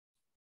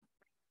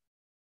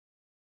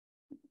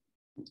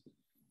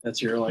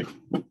That's your like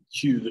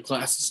cue, the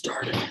class is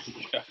starting.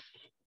 Yeah.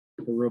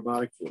 The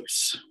robotic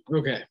voice.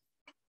 Okay.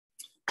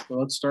 Well,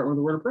 let's start with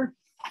a word of prayer.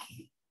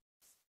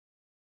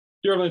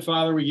 Dear Heavenly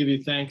Father, we give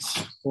you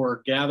thanks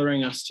for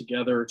gathering us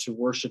together to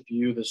worship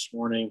you this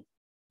morning.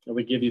 And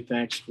we give you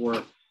thanks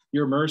for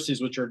your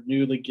mercies, which are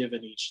newly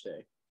given each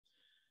day.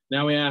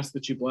 Now we ask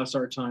that you bless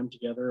our time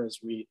together as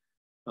we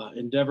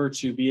endeavor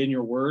to be in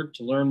your word,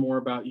 to learn more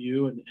about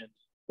you and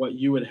what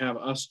you would have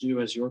us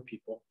do as your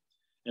people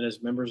and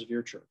as members of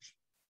your church.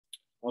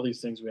 All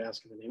these things we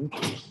ask in the name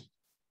of Jesus.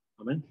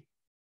 Amen.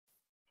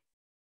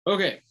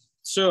 Okay,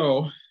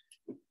 so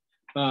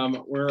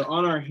we're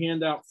on our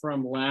handout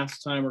from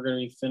last time. We're going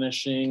to be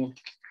finishing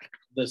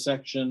the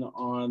section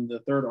on the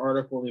third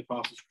article of the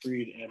Apostles'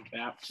 Creed and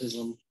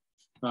baptism.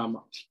 And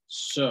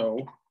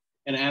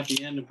at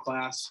the end of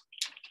class,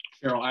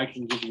 Carol, I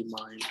can give you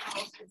mine.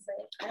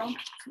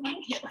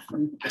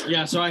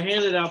 Yeah, so I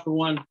handed out the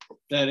one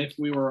that if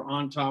we were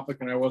on topic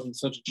and I wasn't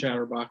such a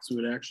chatterbox, we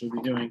would actually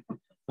be doing.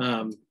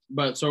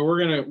 But so we're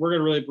gonna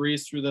really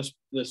breeze through this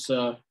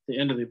the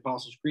end of the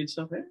Apostles' Creed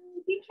stuff.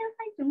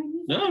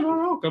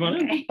 No, come on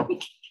in.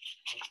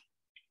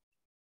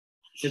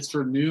 It's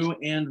for new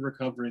and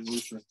recovering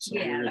Lutherans. So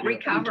yeah,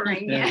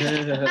 recovering.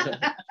 Yeah.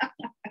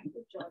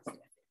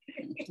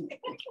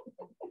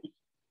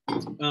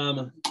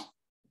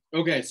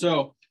 Okay,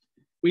 so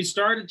we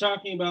started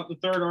talking about the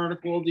third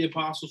article of the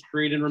Apostles'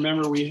 Creed, and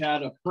remember we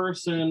had a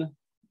person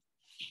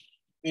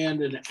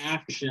and an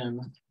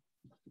action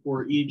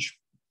for each,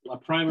 a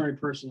primary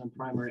person and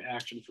primary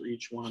action for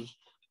each one.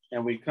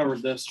 And we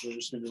covered this. We're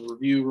just going to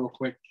review real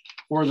quick.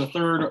 For the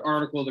third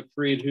article of the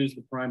Creed, who's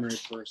the primary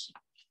person?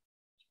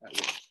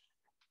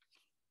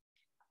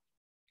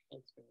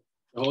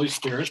 The Holy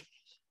Spirit.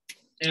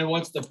 And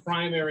what's the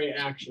primary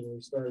action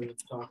we started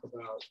to talk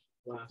about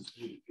last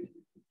week?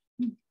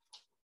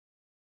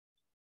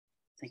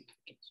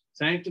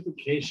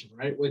 Sanctification,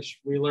 right?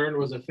 Which we learned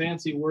was a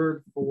fancy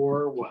word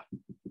for what?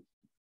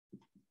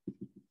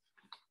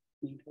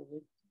 Made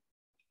holy.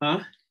 Huh?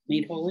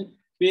 Made holy.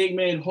 Being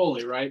made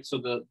holy, right? So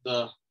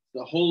the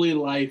holy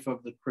life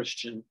of the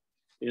Christian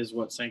is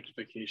what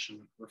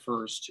sanctification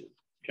refers to.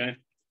 Okay.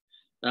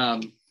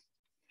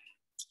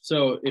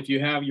 So if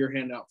you have your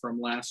handout from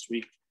last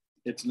week,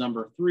 it's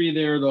number 3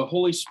 there. The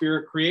Holy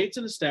Spirit creates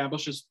and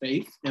establishes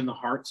faith in the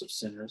hearts of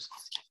sinners.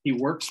 He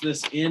works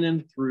this in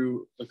and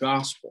through the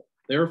gospel.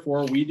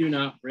 Therefore, we do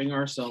not bring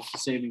ourselves to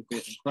saving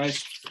faith in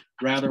Christ.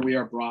 Rather, we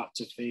are brought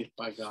to faith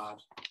by God,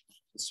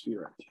 the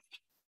Spirit.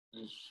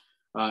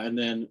 And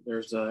then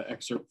there's an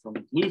excerpt from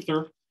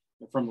Luther,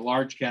 from the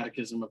Large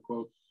Catechism, a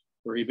quote,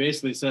 where he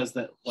basically says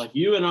that, like,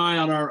 you and I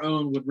on our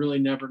own would really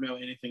never know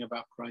anything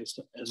about Christ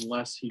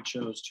unless he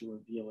chose to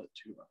reveal it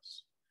to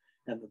us.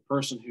 And the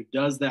person who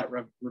does that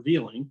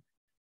revealing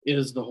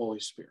is the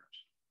Holy Spirit,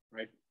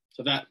 right?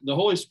 So that the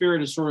Holy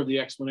Spirit is sort of the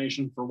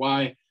explanation for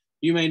why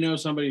you may know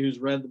somebody who's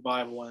read the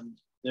Bible and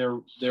their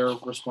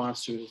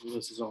response to it is, well,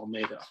 this is all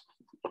made up.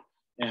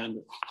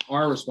 And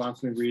our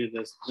response when we read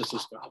it is, this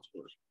is God's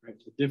word, right?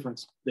 The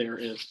difference there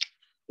is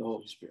the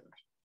Holy Spirit,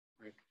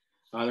 right?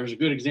 There's a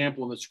good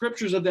example in the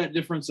scriptures of that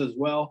difference as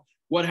well.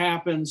 What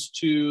happens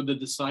to the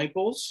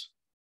disciples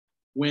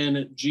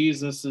when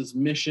Jesus's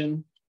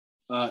mission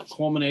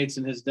culminates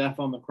in his death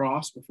on the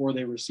cross before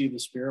they receive the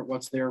Spirit?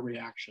 What's their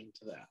reaction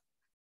to that?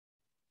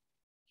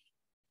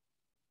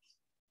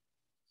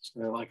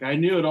 They're like, I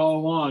knew it all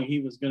along, he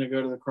was going to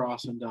go to the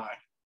cross and die.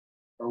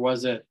 Or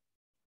was it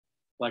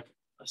like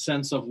a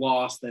sense of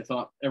loss? They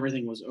thought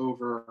everything was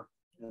over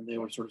and they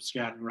were sort of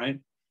scattered, right?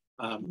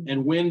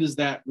 And when does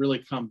that really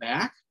come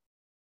back?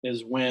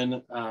 Is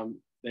when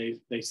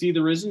they see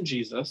the risen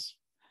Jesus,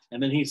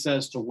 and then he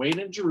says to wait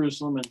in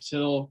Jerusalem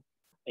until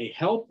a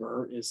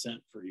helper is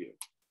sent for you,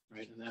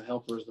 right? And that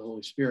helper is the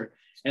Holy Spirit.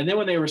 And then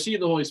when they receive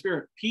the Holy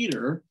Spirit,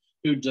 Peter,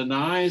 who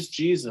denies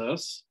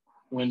Jesus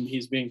when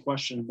he's being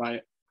questioned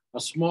by a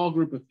small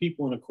group of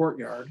people in a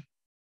courtyard,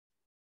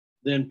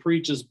 then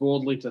preaches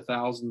boldly to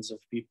thousands of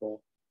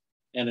people.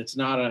 And it's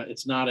not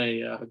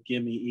a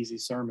gimme easy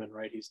sermon,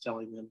 right? He's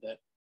telling them that,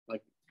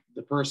 like,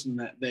 the person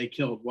that they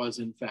killed was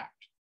in fact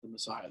the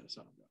Messiah, the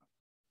Son of God,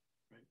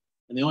 right?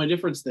 And the only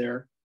difference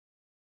there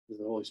is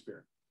the Holy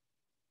Spirit.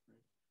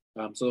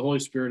 Right? So the Holy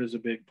Spirit is a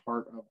big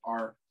part of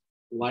our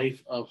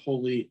life of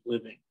holy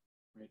living,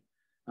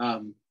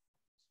 right?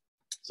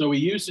 So we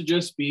used to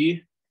just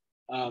be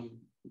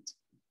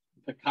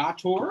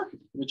peccator,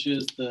 which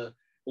is the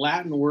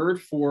Latin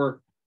word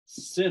for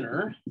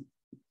sinner.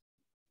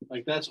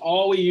 Like, that's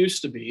all we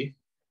used to be.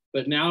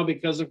 But now,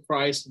 because of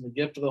Christ and the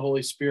gift of the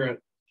Holy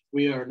Spirit,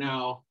 we are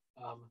now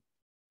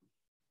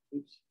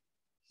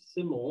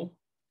simul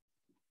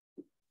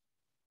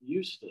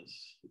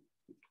justus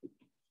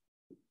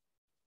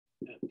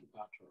et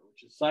peccator,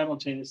 which is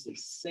simultaneously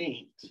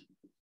saint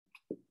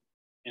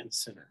and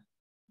sinner,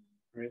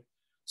 right?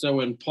 So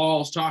when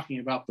Paul's talking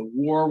about the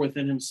war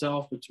within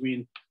himself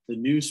between the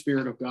new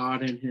Spirit of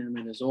God in him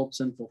and his old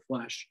sinful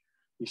flesh,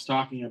 he's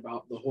talking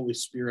about the Holy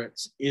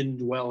Spirit's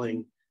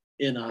indwelling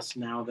in us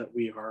now that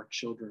we are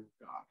children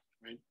of God,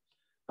 right?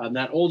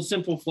 That old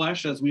sinful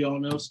flesh, as we all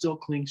know, still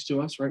clings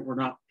to us, right? We're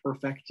not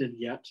perfected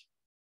yet.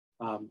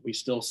 We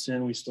still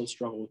sin, we still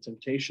struggle with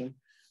temptation.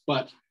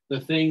 But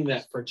the thing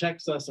that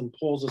protects us and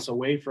pulls us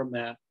away from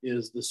that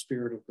is the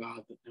Spirit of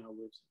God that now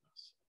lives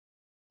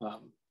in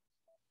us.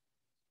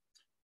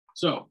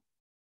 So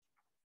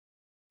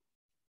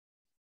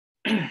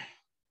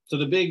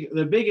the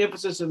big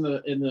emphasis in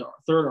the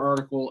third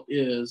article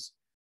is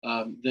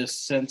this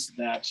sense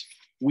that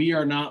we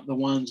are not the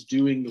ones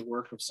doing the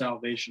work of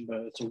salvation,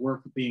 but it's a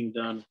work being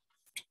done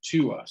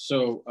to us.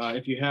 So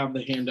if you have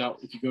the handout,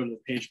 if you go to the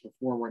page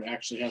before where it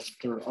actually has the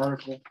third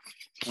article,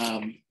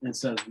 and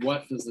says,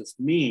 what does this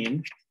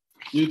mean?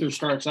 Luther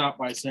starts out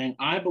by saying,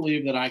 I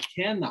believe that I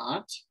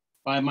cannot,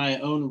 by my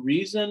own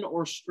reason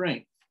or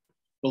strength,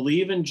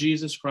 believe in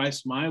Jesus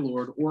Christ, my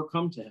Lord, or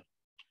come to him.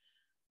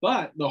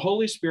 But the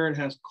Holy Spirit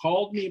has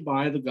called me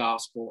by the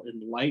gospel,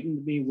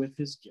 enlightened me with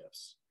his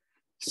gifts,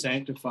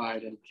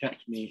 sanctified and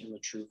kept me in the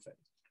true faith.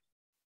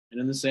 And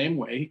in the same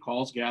way, he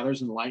calls,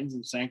 gathers, enlightens,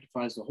 and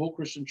sanctifies the whole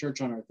Christian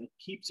church on earth and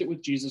keeps it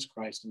with Jesus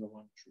Christ in the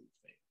one true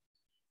faith.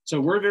 So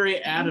we're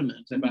very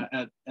adamant about,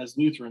 as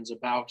Lutherans,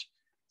 about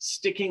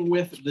sticking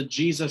with the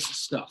Jesus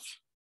stuff,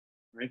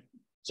 right?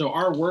 So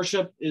our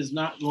worship is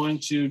not going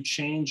to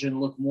change and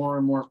look more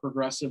and more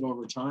progressive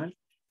over time,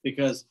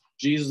 because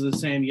Jesus is the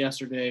same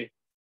yesterday,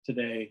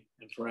 today,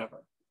 and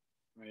forever,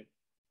 right?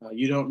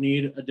 You don't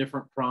need a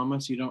different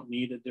promise. You don't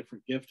need a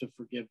different gift of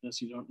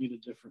forgiveness. You don't need a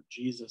different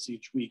Jesus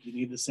each week. You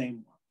need the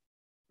same one,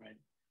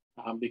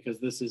 right? Because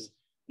this is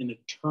an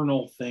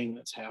eternal thing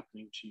that's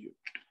happening to you.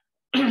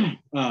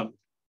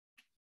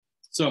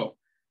 So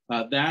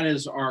that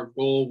is our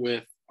goal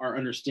with our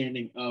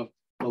understanding of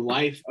the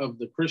life of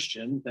the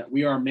Christian, that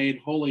we are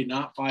made holy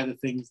not by the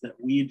things that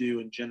we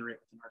do and generate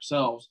within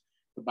ourselves,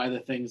 but by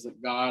the things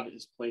that God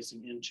is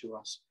placing into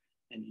us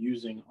and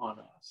using on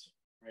us.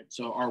 Right?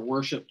 So our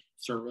worship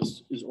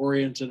service is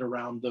oriented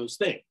around those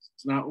things.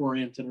 It's not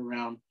oriented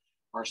around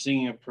our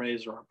singing of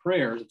praise or our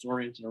prayers. It's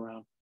oriented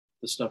around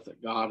the stuff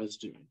that God is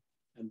doing.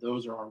 And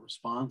those are our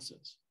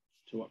responses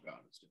to what God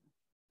is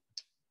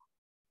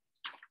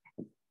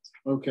doing.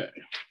 Okay.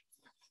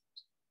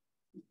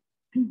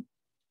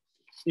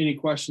 Any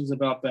questions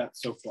about that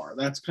so far?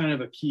 That's kind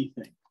of a key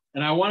thing.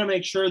 And I want to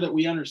make sure that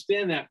we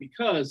understand that,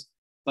 because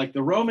like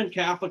the Roman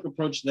Catholic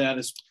approach to that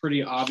is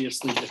pretty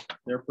obviously different.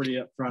 They're pretty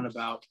upfront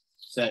about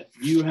that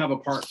you have a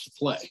part to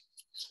play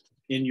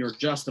in your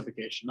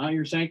justification, not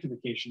your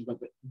sanctification, but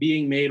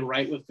being made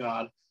right with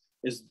God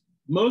is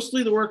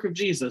mostly the work of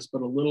Jesus,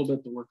 but a little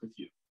bit the work of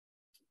you,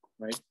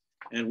 right?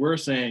 And we're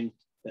saying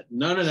that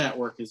none of that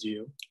work is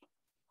you,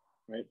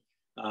 right?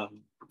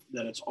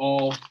 That it's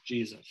all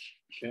Jesus,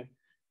 okay?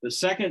 The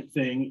second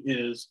thing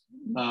is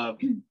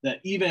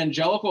that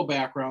evangelical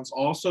backgrounds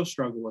also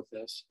struggle with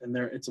this, and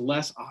it's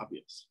less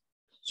obvious.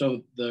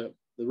 So the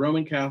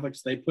Roman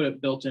Catholics, they put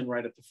it built in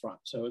right at the front,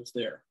 so it's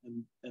there,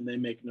 and they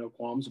make no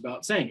qualms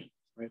about saying it,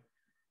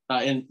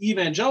 right? In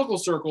evangelical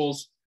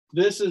circles,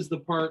 this is the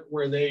part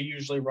where they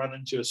usually run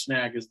into a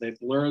snag, is they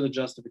blur the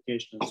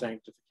justification and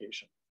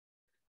sanctification.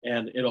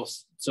 And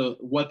so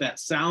what that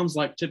sounds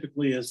like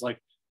typically is like,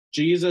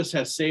 Jesus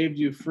has saved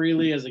you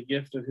freely as a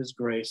gift of his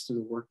grace through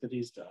the work that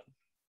he's done.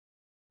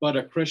 But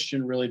a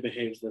Christian really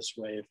behaves this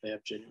way if they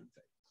have genuine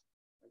faith.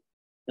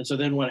 And so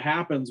then what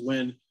happens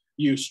when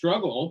you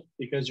struggle,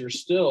 because you're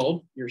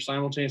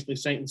simultaneously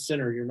saint and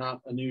sinner, you're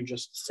not a new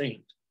just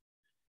saint.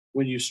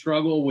 When you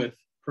struggle with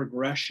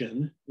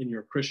progression in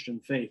your Christian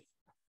faith,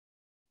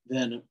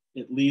 then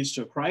it leads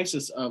to a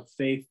crisis of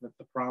faith that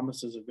the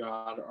promises of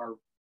God are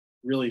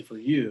really for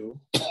you,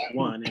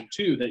 one, and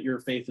two, that your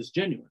faith is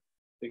genuine.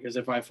 Because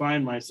if I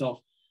find myself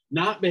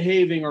not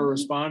behaving or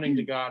responding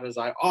to God as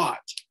I ought,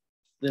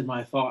 then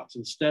my thoughts,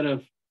 instead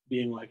of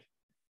being like,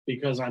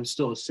 because I'm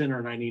still a sinner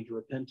and I need to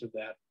repent of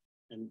that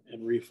and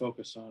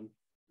refocus on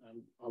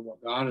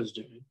what God is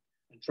doing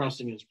and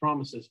trusting his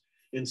promises,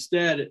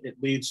 instead it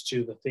leads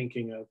to the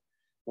thinking of,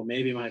 well,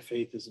 maybe my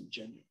faith isn't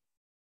genuine.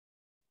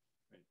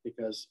 Right?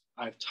 Because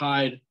I've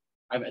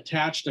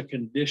attached a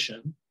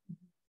condition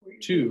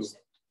to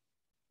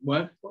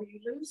what? Or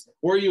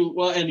you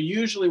lose it. And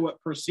usually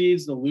what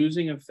precedes the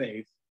losing of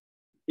faith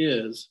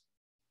is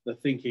the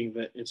thinking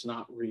that it's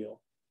not real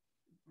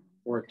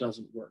or it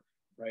doesn't work,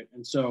 right?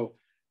 And so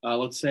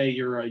let's say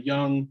you're a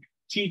young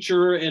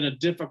teacher in a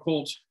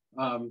difficult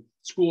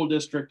school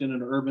district in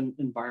an urban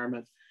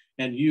environment,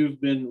 and you've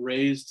been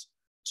raised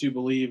to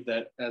believe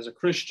that as a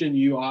Christian,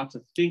 you ought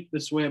to think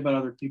this way about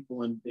other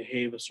people and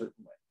behave a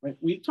certain way, right?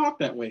 We talk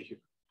that way here.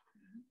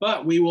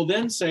 But we will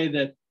then say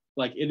that,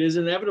 like, it is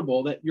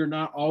inevitable that you're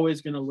not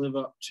always going to live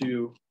up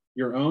to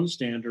your own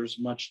standards,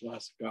 much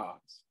less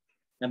God's.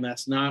 And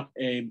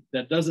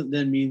that doesn't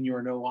then mean you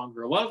are no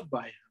longer loved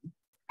by him.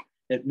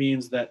 It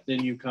means that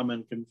then you come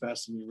and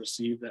confess and you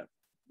receive that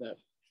the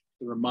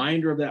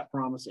reminder of that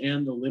promise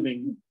and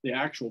the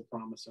actual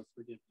promise of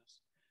forgiveness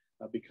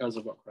because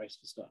of what Christ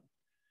has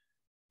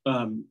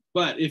done.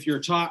 But if you're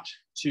taught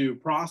to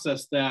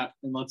process that,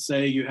 and let's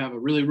say you have a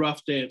really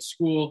rough day at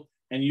school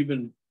and you've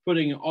been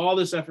putting all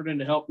this effort in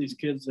to help these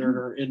kids that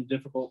are in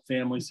difficult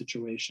family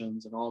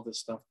situations and all this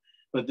stuff,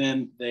 but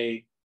then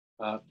they're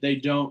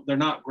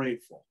not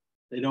grateful.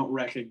 They don't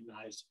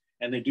recognize,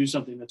 and they do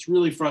something that's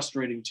really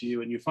frustrating to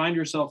you, and you find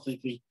yourself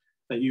thinking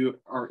that you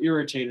are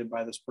irritated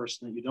by this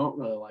person, that you don't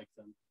really like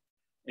them,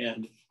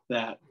 and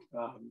that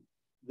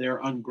they're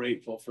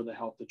ungrateful for the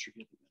help that you're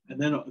giving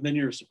them. And then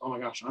you're, oh my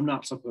gosh, I'm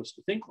not supposed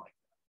to think like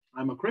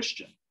that. I'm a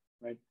Christian,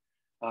 right?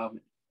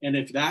 And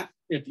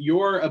if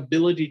your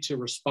ability to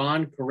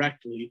respond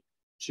correctly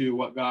to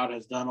what God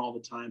has done all the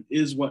time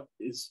is what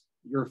is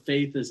your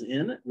faith is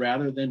in,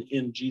 rather than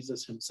in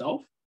Jesus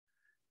himself,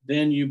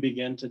 then you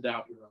begin to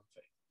doubt your own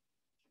faith.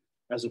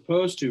 As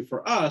opposed to,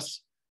 for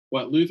us,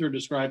 what Luther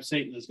describes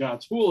Satan as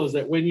God's fool is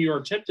that when you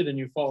are tempted and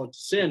you fall into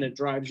sin, it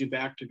drives you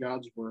back to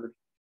God's word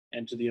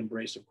and to the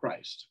embrace of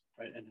Christ,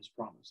 right, and his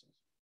promises.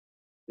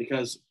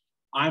 Because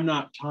I'm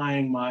not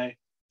tying my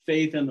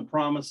faith in the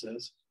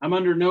promises. I'm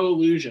under no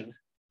illusion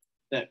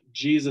that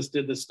Jesus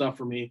did this stuff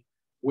for me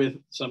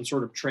with some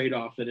sort of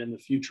trade-off that in the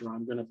future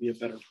I'm going to be a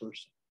better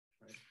person.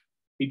 Right?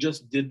 He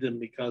just did them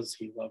because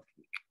he loved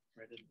me,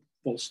 right? And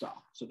full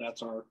stop. So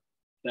that's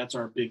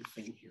our big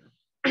thing here.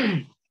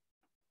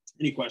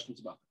 Any questions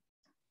about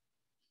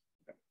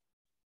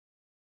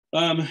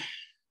that? Okay.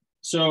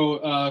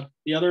 So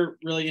the other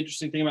really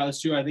interesting thing about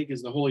this too, I think,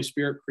 is the Holy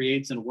Spirit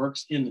creates and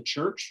works in the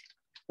church,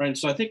 right?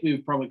 So I think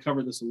we've probably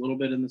covered this a little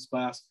bit in this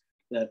class,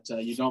 that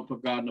you don't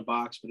put God in a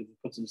box, but if he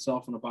puts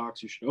himself in a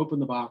box, you should open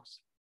the box,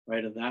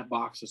 right? And that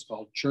box is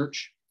called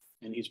church,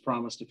 and he's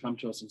promised to come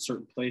to us in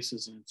certain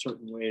places and in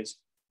certain ways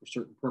for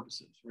certain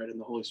purposes, right? And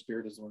the Holy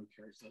Spirit is the one who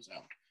carries those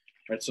out,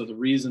 right? So the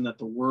reason that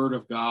the Word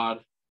of God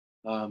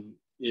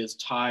is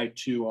tied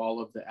to all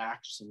of the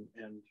acts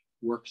and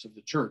works of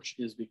the church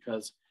is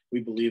because we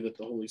believe that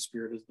the Holy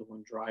Spirit is the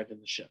one driving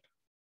the ship,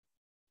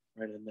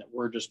 right? And that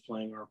we're just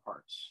playing our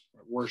parts,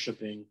 right?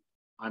 Worshiping,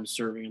 I'm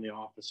serving in the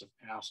office of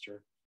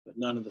pastor, but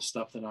none of the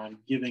stuff that I'm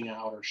giving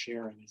out or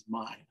sharing is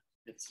mine.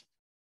 It's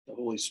the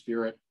Holy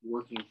Spirit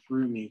working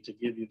through me to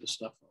give you the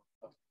stuff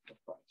of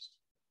Christ.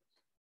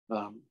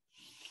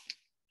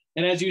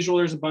 And as usual,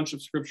 there's a bunch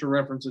of scripture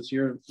references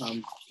here.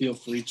 Feel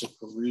free to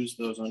peruse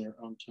those on your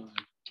own time.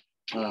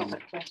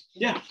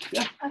 Yeah.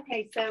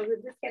 Okay, so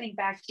we're just getting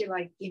back to,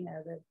 like,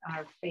 that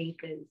our faith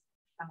is,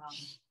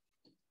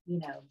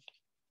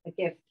 a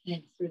gift and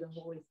it's through the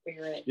Holy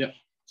Spirit. Yeah.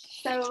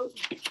 So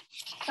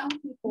some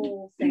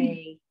people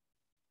say,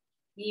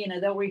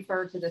 they'll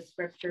refer to the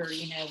scripture,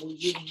 we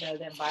even know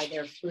them by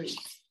their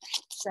fruits.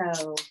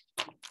 So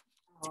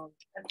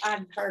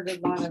I've heard a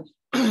lot of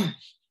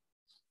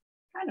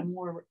kind of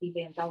more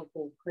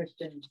evangelical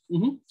Christians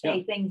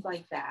say things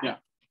like that. Yeah.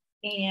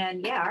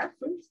 And our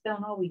fruits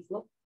don't always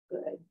look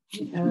good,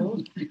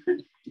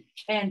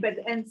 but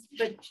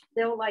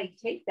they'll like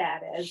take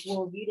that as,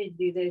 well, you didn't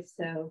do this,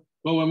 so.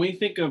 Well, when we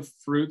think of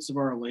fruits of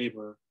our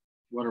labor,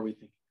 what are we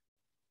thinking?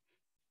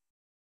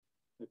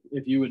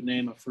 If you would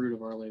name a fruit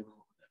of our labor,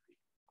 what would that be?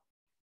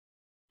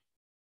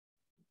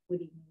 What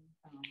do you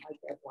mean, like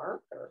at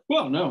work, or?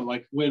 Well, no,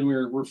 like when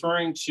we're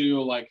referring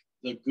to like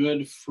the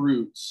good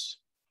fruits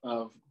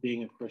of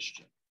being a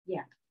Christian.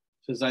 Yeah.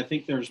 Because I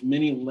think there's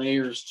many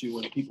layers to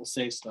when people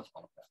say stuff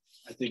like that.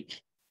 I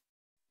think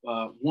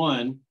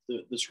one,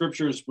 the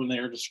scriptures, when they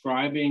are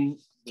describing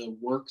the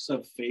works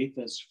of faith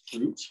as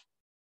fruit,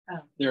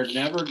 there's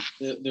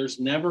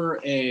never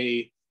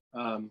a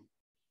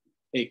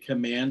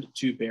command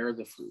to bear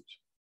the fruit.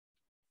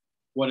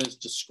 What is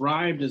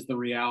described is the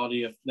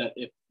reality of that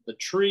if the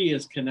tree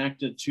is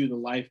connected to the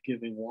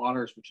life-giving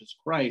waters, which is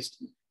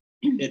Christ,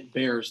 it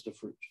bears the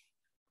fruit.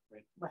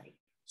 Right.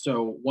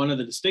 So one of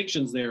the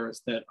distinctions there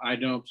is that I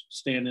don't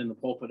stand in the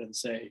pulpit and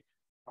say,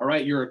 all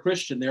right, you're a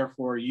Christian,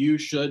 therefore you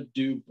should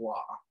do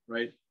blah,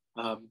 right?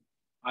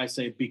 I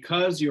say,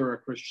 because you're a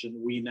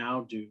Christian, we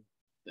now do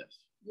this.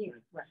 Yeah,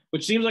 right.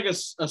 Which seems like a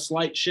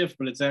slight shift,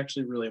 but it's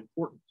actually really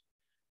important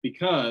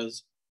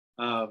because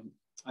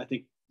I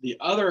think the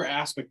other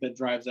aspect that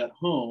drives that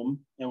home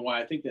and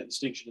why I think that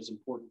distinction is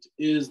important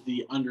is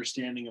the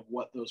understanding of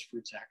what those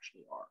fruits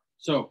actually are.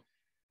 So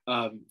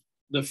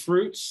the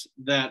fruits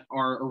that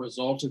are a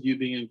result of you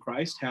being in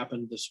Christ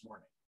happened this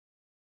morning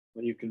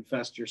when you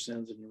confessed your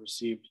sins and you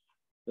received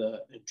and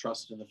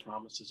trusted in the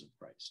promises of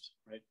Christ,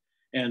 right?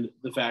 And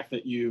the fact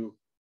that you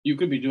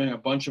could be doing a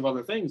bunch of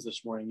other things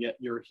this morning, yet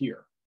you're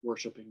here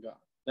worshiping God.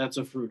 That's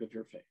a fruit of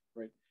your faith,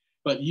 right?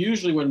 But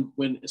usually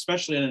when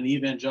especially in an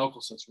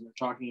evangelical sense, when they're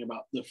talking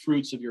about the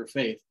fruits of your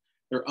faith,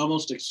 they're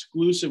almost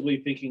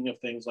exclusively thinking of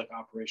things like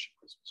Operation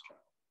Christmas Child,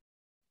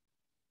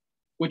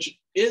 which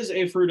is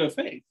a fruit of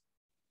faith,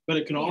 but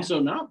it can also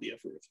not be a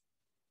fruit of faith,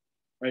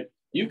 right?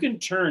 You can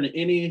turn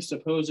any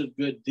supposed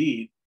good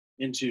deed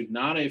into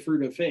not a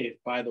fruit of faith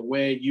by the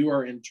way you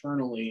are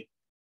internally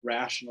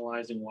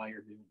rationalizing why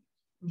you're doing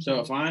it. Mm-hmm. So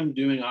if I'm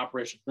doing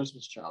Operation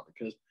Christmas Child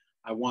because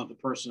I want the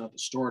person at the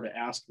store to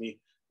ask me,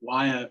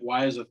 why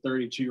is a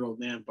 32-year-old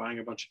man buying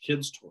a bunch of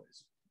kids'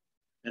 toys?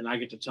 And I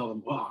get to tell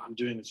them, wow, I'm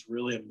doing this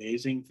really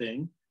amazing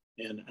thing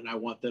and I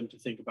want them to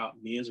think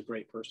about me as a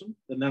great person,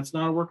 then that's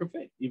not a work of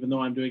faith, even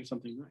though I'm doing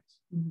something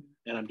nice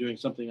and I'm doing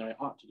something I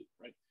ought to do,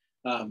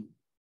 right?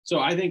 So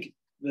I think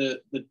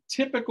the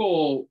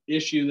typical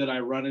issue that I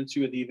run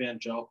into with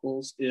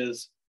evangelicals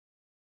is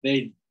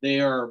they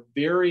are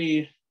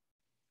very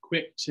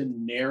quick to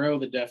narrow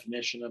the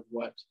definition of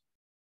what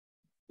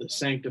the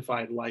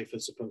sanctified life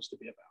is supposed to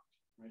be about,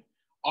 right?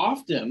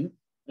 Often,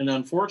 and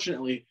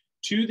unfortunately,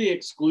 to the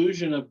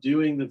exclusion of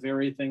doing the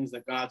very things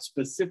that God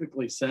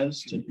specifically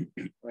says to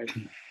do, right?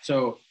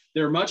 So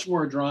they're much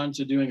more drawn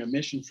to doing a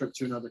mission trip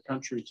to another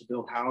country to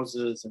build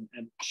houses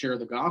and share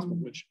the gospel,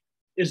 which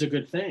is a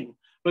good thing.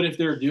 But if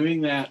they're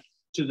doing that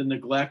to the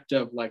neglect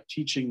of like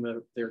teaching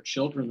their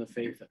children the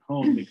faith at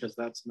home, because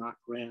that's not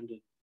grand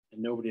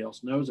and nobody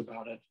else knows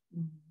about it,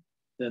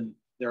 then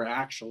they're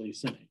actually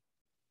sinning,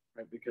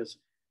 right? Because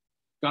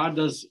God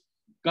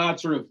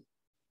sort of,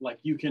 like,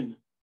 you can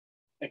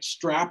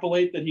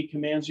extrapolate that he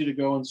commands you to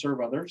go and serve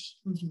others,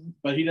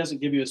 but he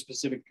doesn't give you a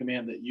specific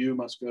command that you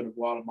must go to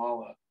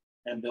Guatemala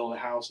and build a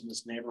house in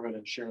this neighborhood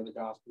and share the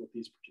gospel with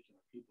these particular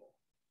people,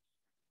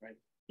 right?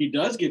 He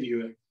does give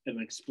you an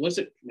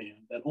explicit command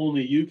that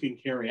only you can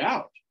carry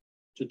out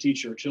to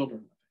teach your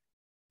children,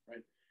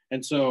 right?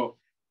 And so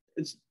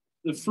it's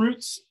the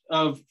fruits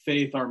of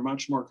faith are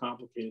much more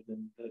complicated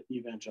than the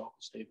evangelical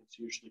statements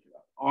usually give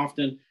out.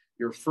 Often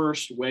your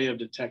first way of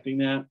detecting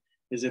that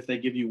is if they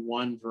give you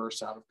one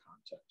verse out of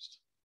context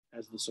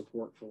as the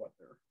support for what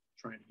they're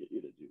trying to get you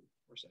to do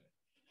or say.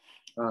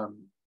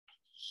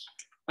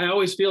 I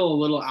always feel a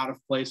little out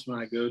of place when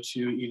I go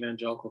to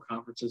evangelical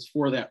conferences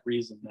for that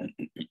reason, that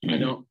I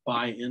don't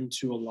buy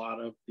into a lot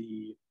of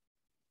the,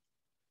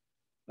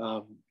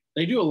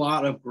 they do a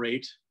lot of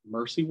great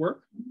mercy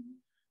work,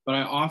 but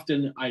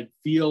I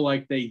feel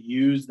like they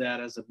use that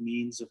as a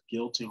means of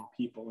guilting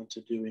people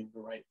into doing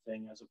the right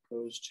thing, as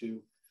opposed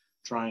to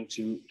trying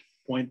to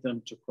point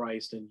them to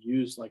Christ and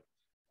use like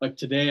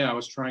today I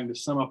was trying to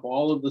sum up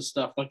all of the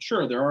stuff. Like,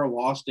 sure, there are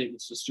law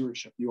statements to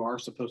stewardship. You are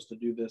supposed to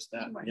do this,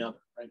 that, and the other,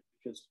 right?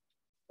 Because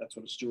that's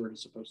what a steward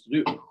is supposed to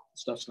do. The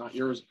stuff's not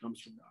yours, it comes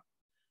from God.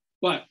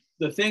 But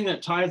the thing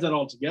that ties that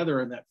all together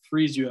and that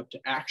frees you up to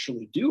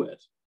actually do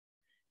it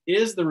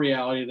is the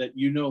reality that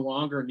you no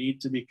longer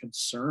need to be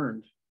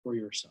concerned for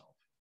yourself.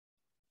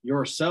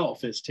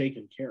 Yourself is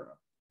taken care of.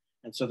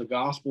 And so the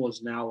gospel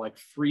has now like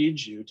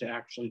freed you to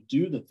actually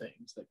do the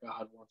things that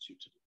God wants you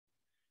to do.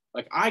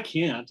 Like, I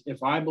can't,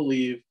 if I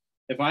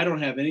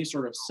don't have any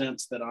sort of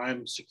sense that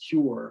I'm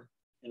secure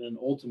in an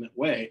ultimate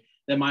way,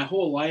 then my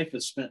whole life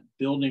is spent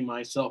building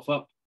myself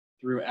up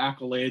through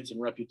accolades and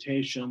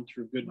reputation,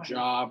 through good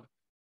job,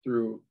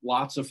 through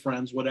lots of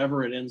friends,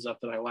 whatever it ends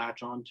up that I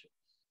latch onto.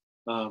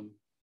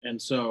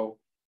 And so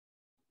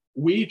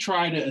we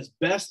try to, as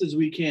best as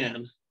we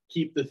can,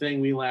 keep the thing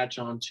we latch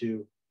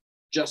onto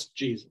just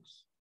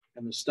Jesus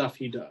and the stuff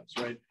he does,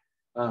 right?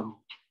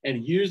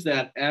 And use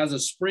that as a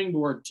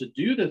springboard to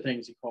do the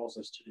things he calls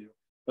us to do.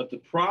 But the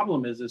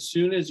problem is, as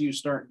soon as you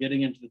start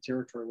getting into the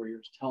territory where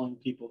you're telling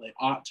people they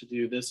ought to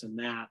do this and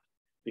that,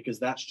 because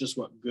that's just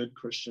what good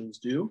Christians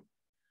do,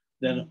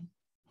 then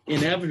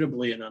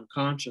inevitably and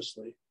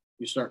unconsciously,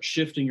 you start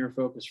shifting your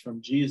focus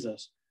from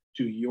Jesus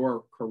to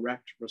your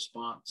correct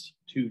response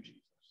to Jesus.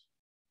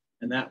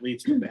 And that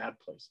leads to bad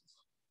places,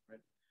 right?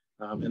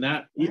 And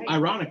that,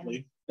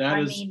 ironically,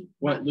 that is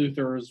what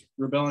Luther is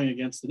rebelling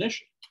against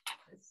initially.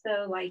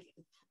 So, like,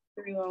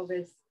 through all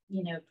this,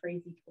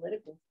 crazy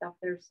political stuff,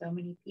 there's so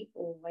many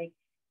people, like,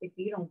 if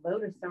you don't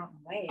vote a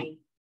certain way,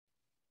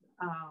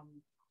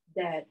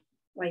 that,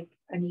 like,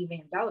 an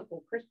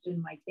evangelical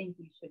Christian might think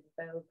you should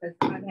vote. Because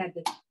I've had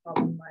this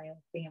problem in my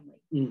own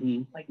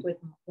family, like with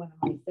one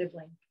of my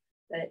siblings,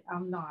 that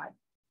I'm not,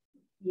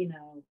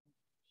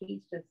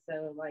 he's just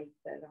so like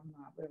that I'm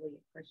not really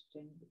a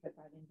Christian because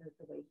I didn't vote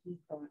the way he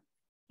thought.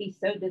 He's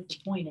so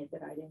disappointed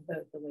that I didn't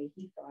vote the way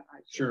he thought I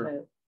should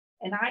vote.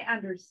 And I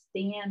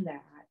understand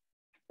that,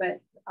 but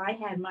I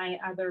had my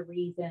other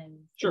reasons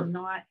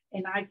not,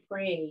 and I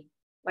prayed,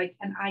 like,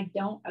 and I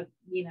don't,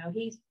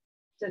 he's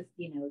just,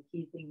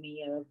 accusing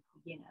me of,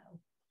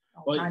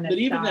 all kind of but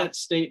even stuff. that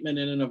statement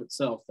in and of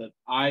itself, that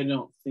I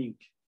don't think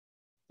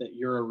that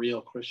you're a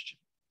real Christian,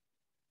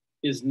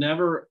 is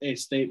never a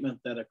statement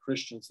that a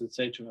Christian should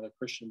say to another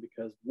Christian,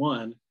 because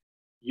one,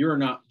 you're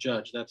not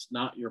judged. That's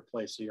not your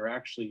place. So you're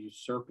actually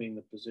usurping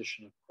the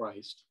position of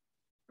Christ.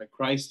 Right?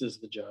 Christ is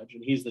the judge,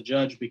 and he's the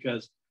judge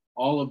because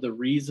all of the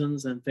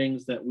reasons and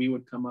things that we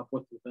would come up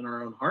with within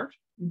our own heart,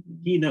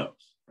 he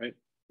knows, right?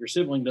 Your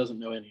sibling doesn't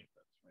know any of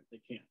this, right?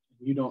 They can't.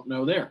 You don't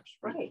know theirs,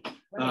 right?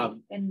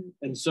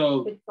 And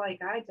so it's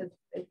like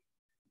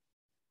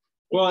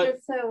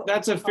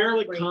that's a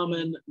fairly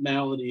common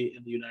malady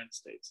in the United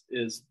States,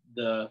 is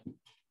the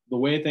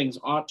way things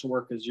ought to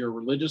work is your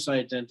religious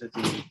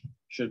identity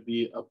should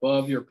be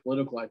above your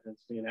political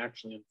identity and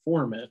actually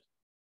inform it.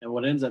 And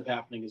what ends up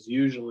happening is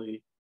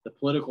usually the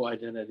political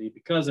identity,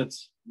 because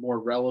it's more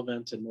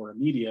relevant and more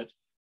immediate,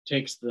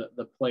 takes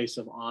the place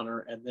of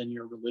honor, and then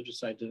your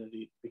religious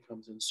identity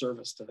becomes in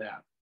service to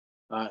that.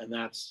 And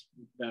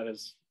that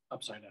is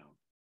upside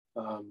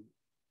down.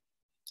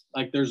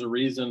 like there's a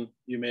reason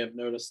you may have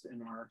noticed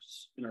in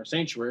our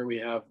sanctuary, we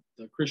have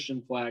the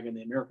Christian flag and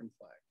the American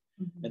flag.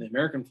 Mhm. And the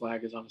American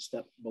flag is on a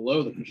step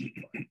below the Christian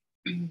flag.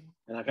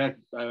 And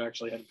I've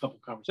actually had a couple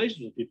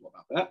conversations with people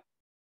about that.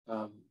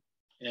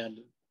 And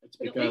it's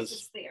But at because, least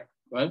it's there.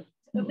 what?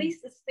 At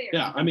least it's there.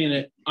 Yeah, I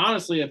mean,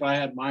 honestly, if I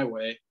had my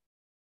way,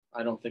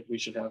 I don't think we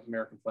should have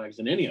American flags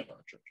in any of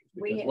our churches,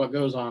 because what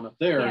goes on up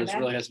there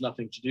really has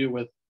nothing to do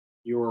with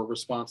your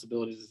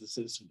responsibilities as a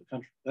citizen of the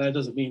country. That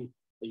doesn't mean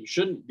that you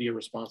shouldn't be a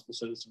responsible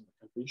citizen of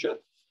the country. You should.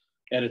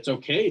 And it's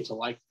okay to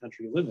like the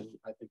country you live in.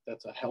 I think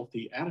that's a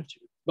healthy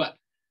attitude. But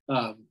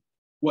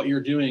what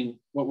we're doing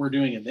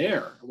in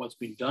there, what's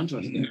being done to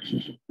us there,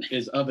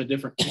 is of a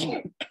different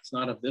kingdom. It's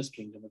not of this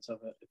kingdom. It's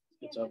of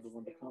the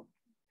one to come.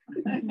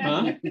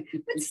 Huh?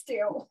 But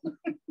still,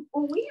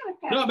 well, we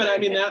have. No, but I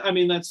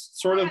mean that's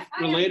sort of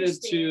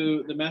related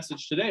to the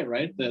message today,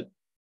 right? That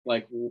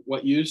like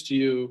what used to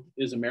you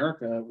is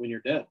America when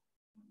you're dead.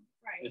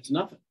 Right. It's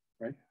nothing,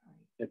 right?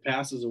 It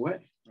passes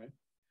away, right?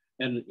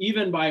 And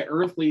even by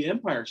earthly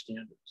empire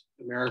standards,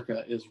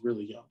 America is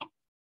really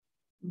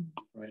young,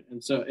 right?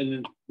 And so, and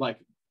then, like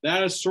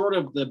that is sort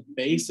of the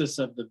basis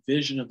of the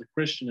vision of the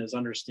Christian, is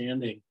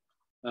understanding.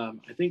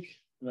 I think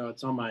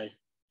it's on my.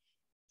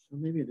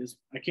 Maybe it is.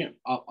 I can't.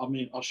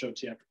 I'll show it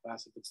to you after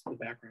class if it's the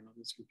background on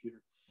this computer.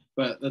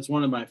 But that's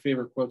one of my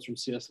favorite quotes from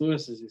C.S.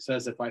 Lewis. Is he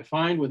says, "If I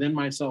find within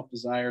myself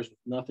desires which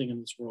nothing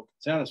in this world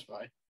can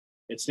satisfy,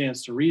 it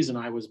stands to reason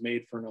I was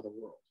made for another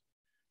world."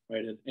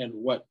 Right. And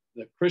what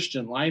the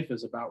Christian life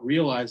is about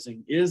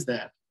realizing is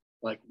that,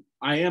 like,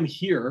 I am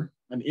here,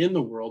 I'm in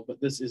the world, but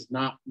this is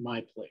not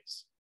my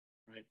place.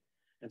 Right.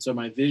 And so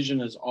my vision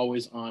is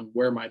always on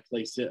where my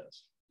place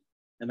is.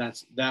 And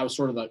that was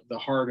sort of the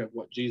heart of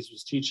what Jesus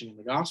was teaching in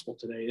the gospel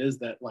today, is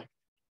that like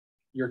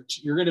you're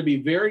going to be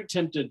very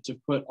tempted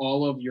to put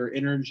all of your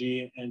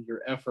energy and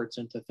your efforts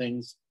into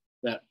things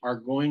that are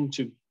going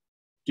to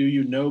do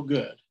you no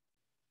good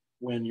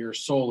when your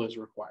soul is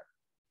required.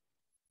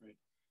 Right?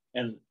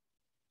 And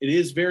it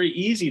is very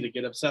easy to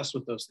get obsessed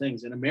with those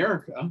things. And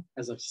America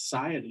as a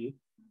society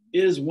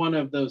is one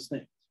of those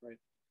things, right?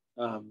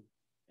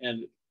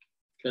 And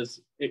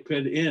because it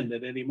could end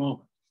at any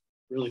moment,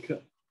 really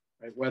could.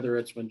 Right? Whether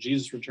it's when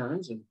Jesus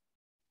returns and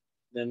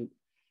then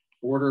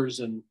borders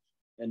and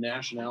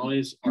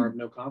nationalities are of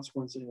no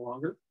consequence any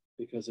longer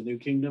because a new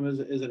kingdom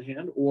is at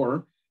hand,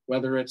 or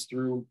whether it's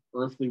through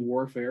earthly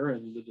warfare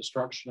and the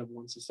destruction of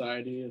one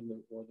society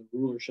or the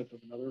rulership of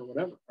another, or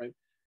whatever, right?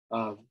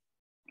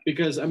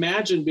 Because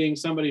imagine being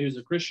somebody who's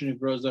a Christian who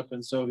grows up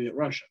in Soviet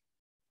Russia,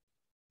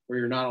 where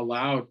you're not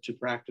allowed to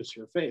practice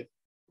your faith.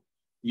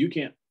 You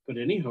can't put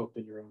any hope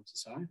in your own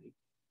society.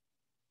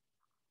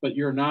 But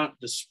you're not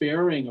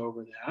despairing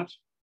over that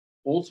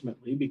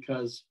ultimately,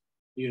 because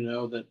you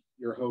know that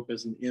your hope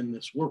isn't in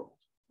this world,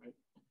 right?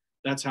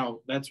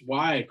 That's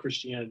why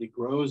Christianity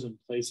grows in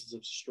places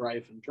of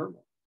strife and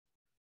turmoil.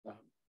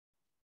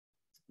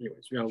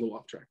 Anyways, we got a little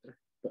off track there,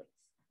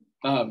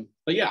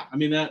 but yeah, I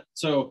mean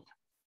so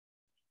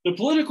the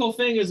political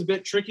thing is a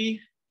bit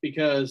tricky,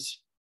 because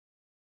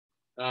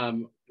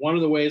one of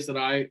the ways that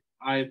I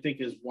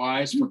think is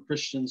wise for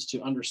Christians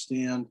to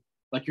understand,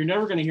 like you're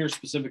never going to hear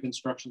specific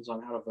instructions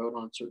on how to vote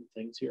on certain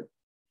things here,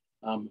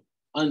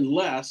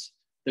 unless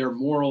they're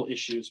moral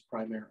issues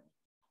primarily,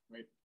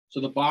 right?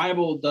 So the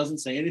Bible doesn't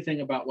say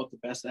anything about what the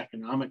best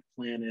economic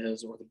plan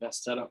is or the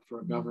best setup for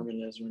a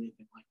government is or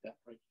anything like that,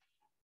 right?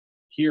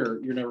 Here,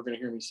 you're never going to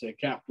hear me say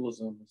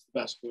capitalism is the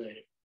best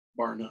way,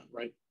 bar none,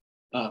 right?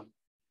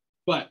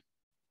 But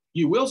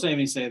you will hear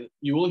me say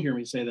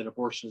that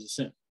abortion is a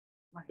sin,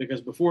 right?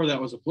 Because before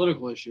that was a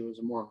political issue, it was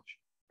a moral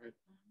issue, right?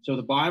 So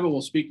the Bible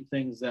will speak to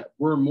things that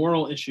were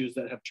moral issues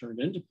that have turned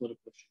into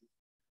political issues.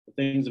 The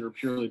things that are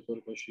purely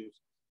political issues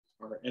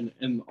are,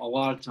 and a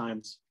lot of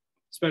times,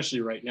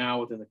 especially right now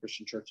within the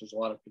Christian church, there's a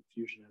lot of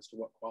confusion as to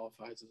what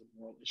qualifies as a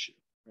moral issue.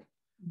 Right?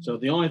 Mm-hmm. So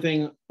the only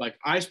thing, like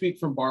I speak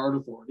from borrowed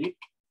authority,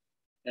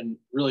 and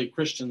really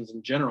Christians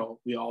in general,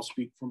 we all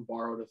speak from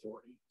borrowed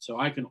authority. So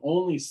I can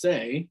only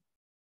say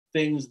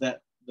things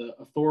that the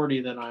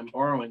authority that I'm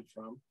borrowing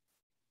from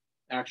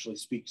actually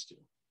speaks to,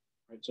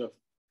 right? So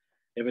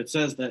if it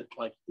says that,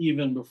 like,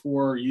 even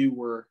before you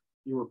were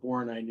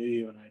born, I knew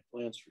you and I had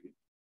plans for you,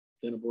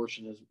 then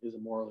abortion is a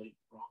morally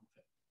wrong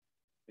thing,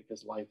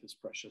 because life is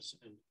precious.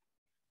 And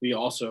we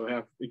also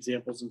have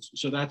examples. And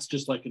so that's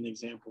just like an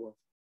example of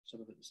some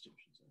of the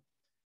distinctions.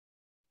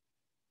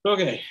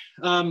 Okay.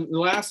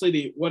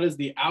 Lastly, what is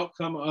the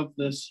outcome of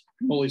this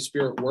Holy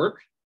Spirit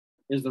work?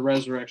 Is the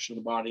resurrection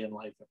of the body and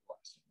life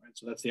everlasting, right?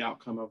 So that's the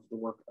outcome of the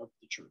work of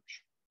the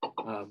church.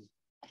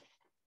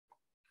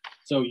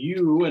 So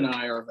you and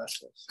I are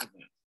vessels of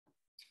that,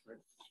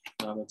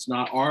 right? It's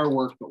not our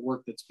work, but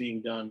work that's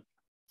being done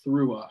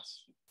through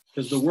us,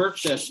 because the work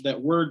that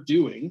we're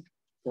doing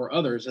for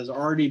others has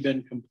already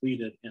been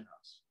completed in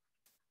us,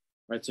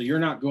 right? So you're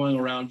not going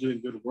around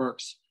doing good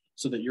works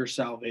so that your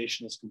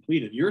salvation is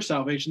completed. Your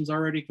salvation's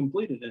already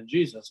completed in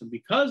Jesus, and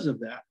because of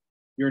that,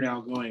 you're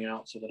now going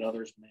out so that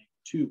others may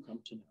too come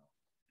to know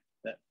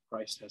that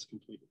Christ has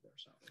completed their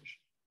salvation.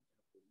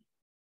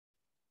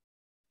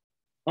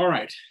 All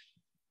right.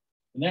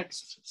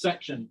 Next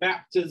section,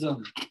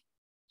 baptism.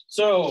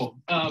 So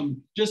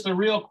just a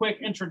real quick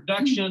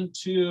introduction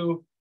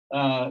to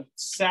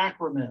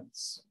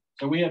sacraments.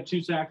 So we have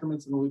 2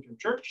 sacraments in the Lutheran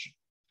Church.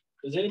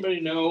 Does anybody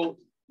know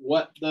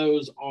what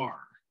those are?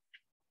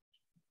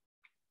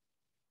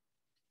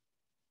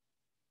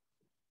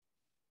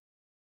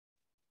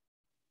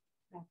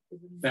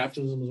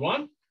 Baptism is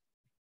one.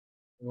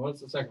 And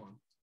what's the second one?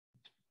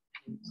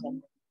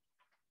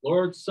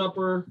 Lord's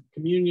Supper,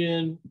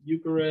 communion,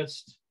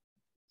 Eucharist,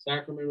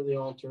 sacrament of the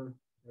altar,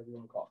 whatever you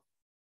want to call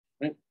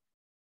it. Right?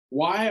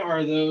 Why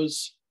are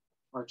those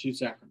our 2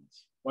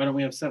 sacraments? Why don't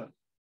we have 7?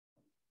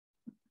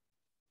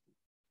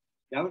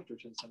 Catholic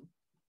Church has 7.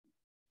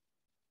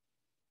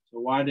 So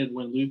why did,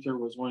 when Luther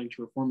was wanting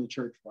to reform the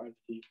church, why did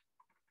he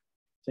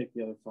take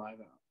the other 5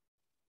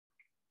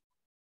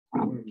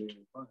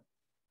 out?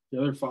 The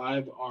other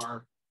 5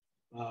 are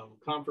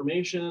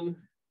confirmation,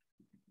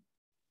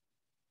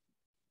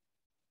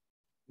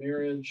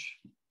 marriage,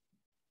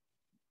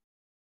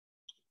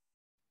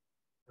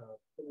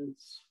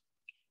 penance,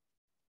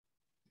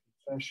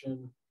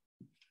 confession,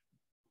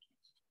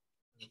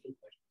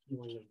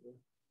 anointing,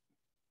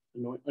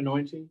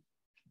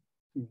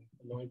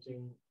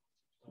 anointing,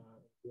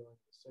 healing the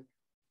sick.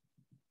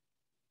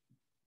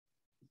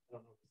 I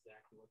don't know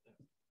exactly what that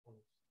one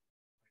is.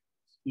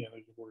 Yeah,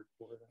 there's a word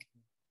for it.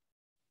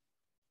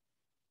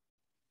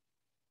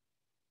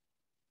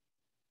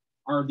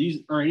 Are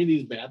any of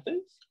these bad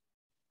things?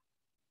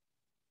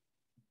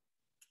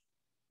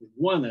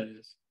 One that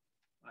is,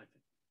 I think.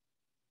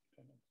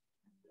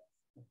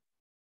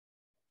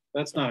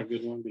 That's not a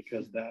good one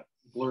because that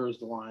blurs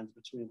the lines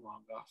between law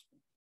and gospel.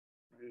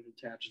 Right? It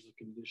attaches a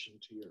condition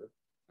to your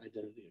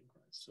identity in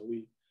Christ. So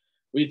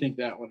we think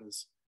that one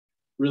is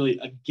really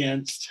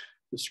against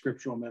the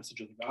scriptural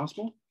message of the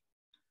gospel.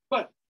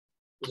 But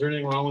is there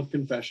anything wrong with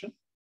confession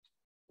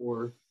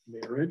or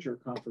marriage or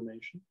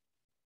confirmation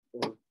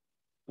or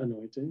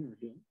anointing or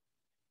healing?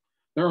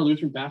 There are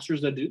Lutheran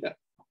pastors that do that.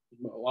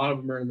 A lot of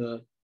them are in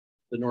the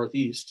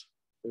Northeast.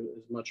 There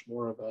is much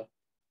more of a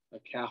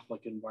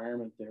Catholic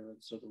environment there. And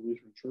so the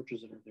Lutheran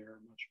churches that are there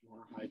are much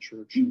more high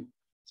church. And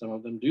some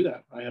of them do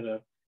that. I had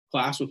a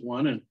class with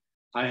one, and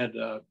I had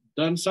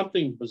done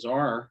something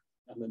bizarre.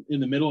 In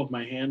the middle of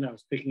my hand, I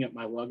was picking up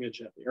my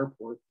luggage at the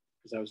airport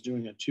because I was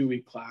doing a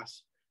 2-week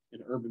class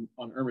on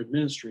urban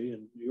ministry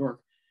in New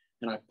York.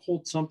 And I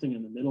pulled something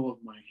in the middle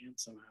of my hand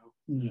somehow.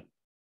 Mm.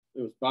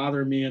 It was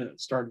bothering me, and it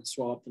started to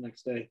swell up the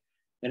next day.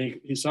 And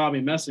he saw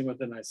me messing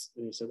with it, and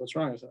he said, "What's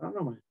wrong?" I said, "I don't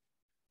know,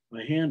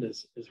 my hand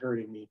is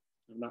hurting me.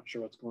 I'm not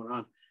sure what's going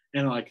on."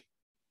 And like,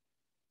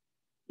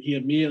 he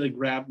immediately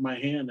grabbed my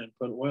hand and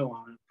put oil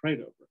on it and prayed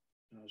over it.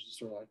 And I was just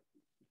sort of like,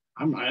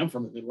 I am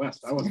from the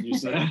Midwest. I wasn't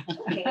used to that.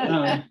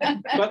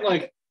 But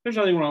like, there's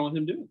nothing wrong with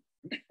him doing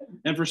it.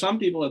 And for some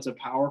people, it's a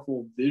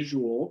powerful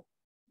visual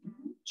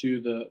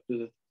to the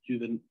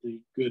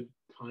good,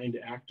 kind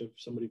act of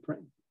somebody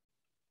praying.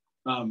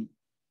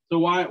 So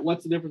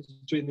what's the difference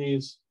between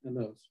these and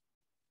those?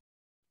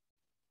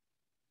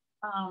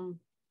 Well,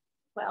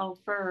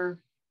 so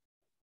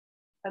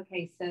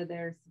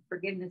there's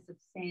forgiveness of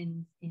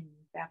sins in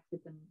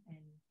baptism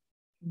and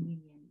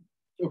communion.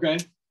 Okay.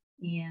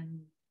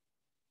 And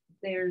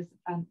there's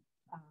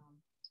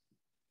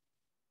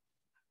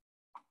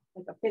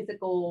like a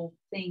physical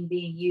thing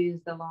being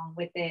used along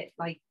with it,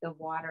 like the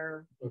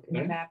water in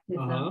the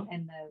baptism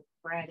and the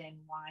bread and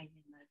wine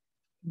in the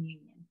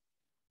communion.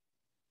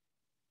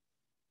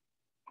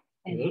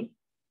 And good.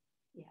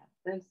 Yeah,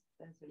 those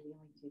are the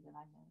only 2 that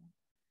I know.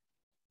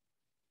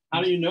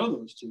 How do you know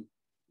those 2?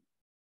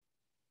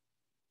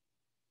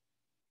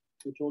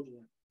 Who told you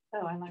that?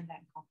 Oh, I learned that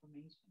in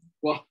confirmation.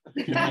 Well,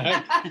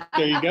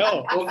 there you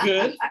go. Well,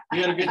 good.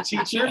 You had a good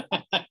teacher.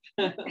 But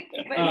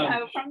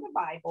from the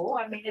Bible.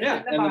 I mean, it's in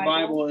the and Bible. the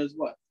Bible is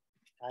what?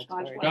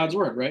 God's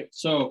word, right?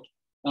 So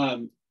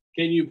can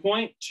you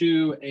point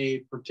to a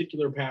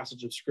particular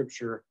passage of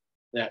scripture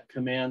that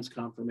commands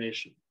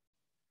confirmation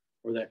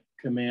or that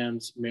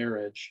commands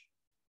marriage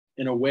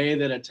in a way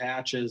that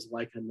attaches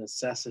like a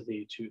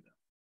necessity to them?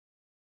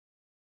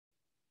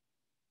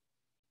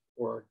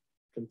 Or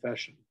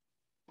confession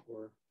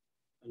or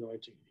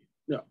anointing?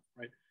 No,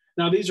 right?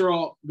 Now, these are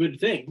all good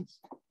things,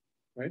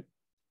 right?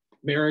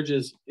 Marriage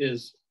is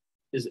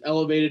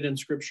elevated in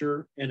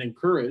scripture and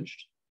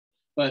encouraged.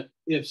 But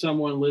if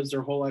someone lives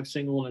their whole life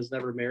single and is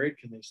never married,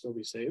 can they still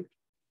be saved?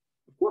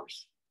 Of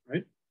course,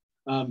 right?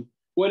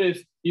 What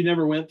if you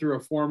never went through a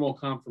formal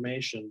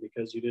confirmation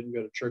because you didn't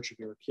go to church when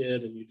you were a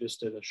kid and you just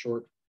did a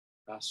short,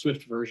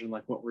 swift version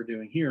like what we're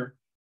doing here,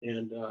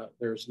 and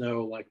there's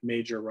no like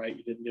major rite?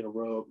 You didn't get a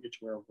robe, you get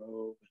to wear a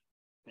robe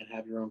and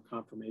have your own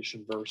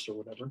confirmation verse or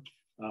whatever.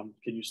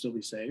 Can you still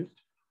be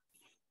saved?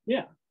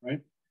 Yeah,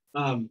 right?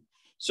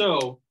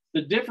 So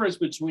the difference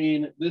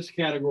between this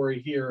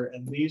category here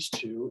and these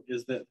 2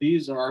 is that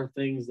these are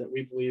things that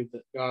we believe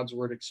that God's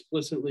word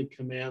explicitly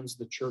commands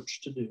the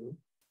church to do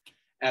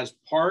as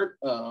part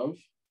of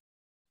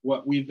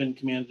what we've been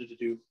commanded to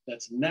do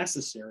that's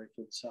necessary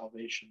for the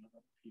salvation of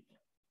other people,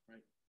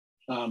 right?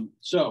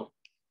 So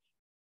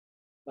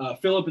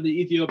Philip and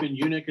the Ethiopian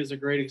eunuch is a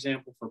great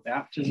example for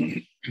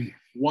baptism.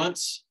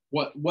 Once,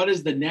 what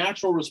is the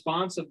natural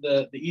response of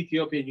the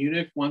Ethiopian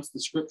eunuch once the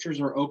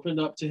scriptures are opened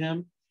up to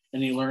him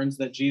and he learns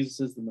that Jesus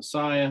is the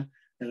Messiah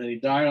and that he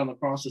died on the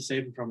cross to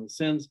save him from his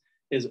sins?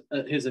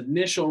 His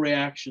initial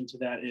reaction to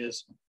that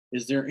is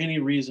there any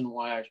reason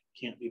why I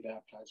can't be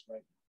baptized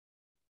right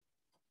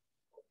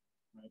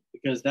now? Right?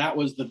 Because that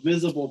was the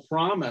visible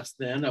promise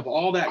then of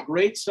all that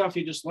great stuff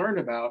he just learned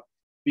about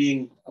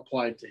being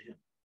applied to him.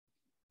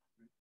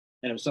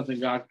 And it was something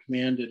God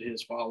commanded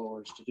his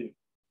followers to do,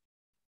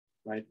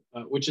 right?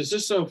 Which is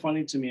just so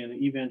funny to me in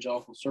the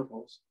evangelical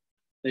circles.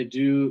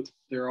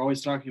 They're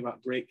always talking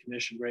about Great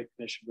Commission, Great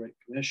Commission, Great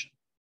Commission.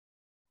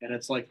 And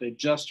it's like they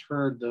just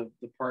heard the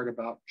part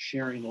about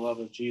sharing the love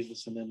of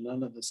Jesus, and then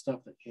none of the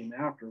stuff that came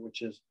after,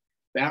 which is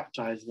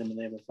baptizing them in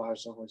the name of the Father,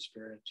 Son, Holy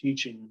Spirit, and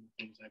teaching them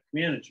the things I've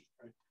commanded you,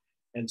 right?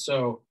 And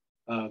so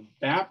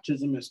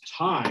baptism is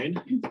tied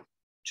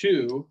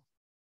to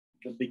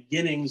the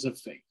beginnings of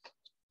faith.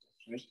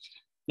 Right?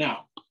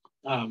 Now,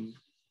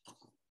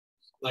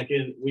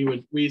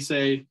 we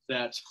say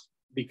that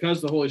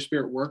because the Holy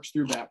Spirit works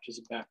through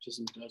baptism,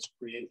 baptism does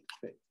create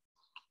faith.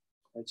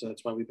 Right? So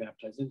that's why we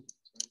baptize infants.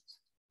 Right?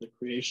 The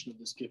creation of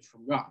this gift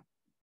from God.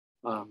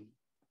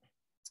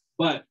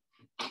 But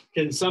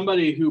can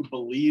somebody who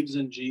believes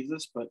in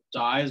Jesus but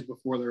dies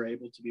before they're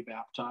able to be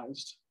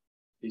baptized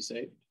be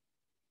saved?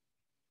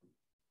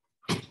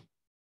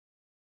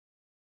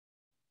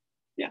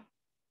 Yeah,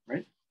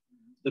 right?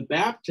 The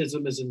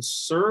baptism is in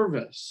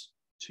service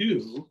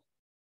to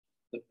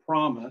the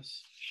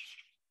promise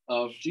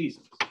of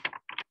Jesus.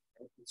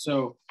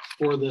 So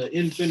for the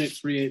infant, it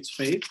creates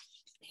faith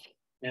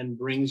and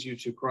brings you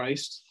to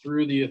Christ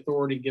through the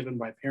authority given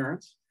by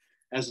parents.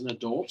 As an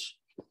adult,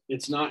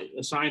 it's not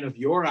a sign of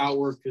your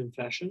outward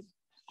confession,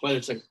 but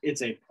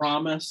it's a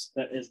promise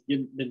that has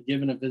been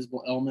given a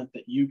visible element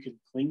that you can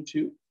cling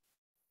to,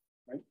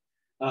 right?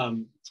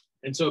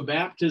 And so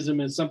baptism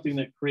is something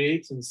that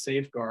creates and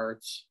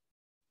safeguards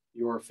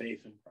your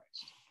faith in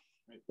Christ,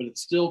 right? But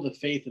it's still the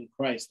faith in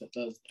Christ that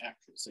does the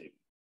actual saving.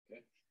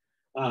 Okay.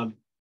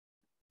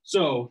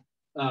 So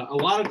a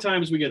lot of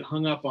times we get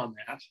hung up on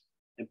that,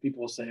 and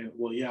people will say,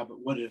 well, yeah, but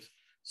what if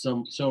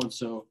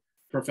so-and-so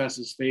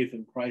professes faith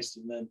in Christ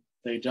and then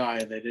they die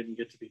and they didn't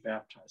get to be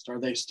baptized? Are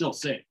they still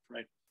saved,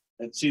 right?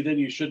 And see, then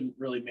you shouldn't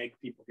really make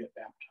people get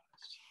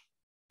baptized.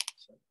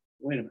 So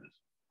wait a minute.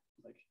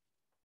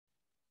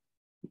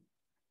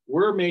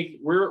 We're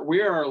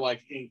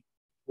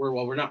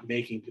not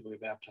making people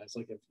get baptized.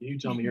 Like if you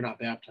tell me you're not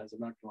baptized, I'm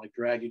not gonna like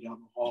drag you down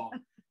the hall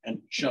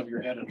and shove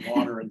your head in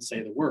water and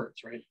say the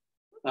words, right?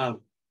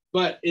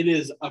 But it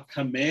is a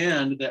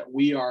command that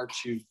we are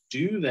to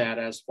do that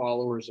as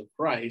followers of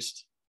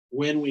Christ.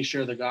 When we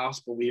share the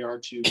gospel, we are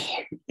to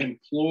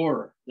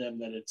implore them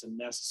that it's a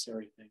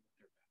necessary thing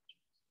that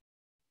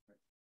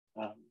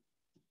they're baptized.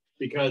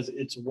 Because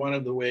it's one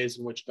of the ways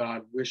in which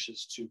God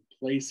wishes to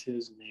place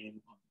his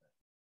name on them.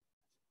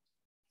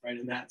 Right?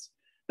 And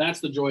that's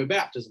the joy of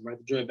baptism, right?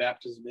 The joy of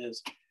baptism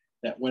is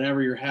that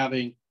whenever you're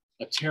having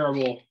a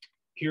terrible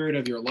period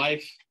of your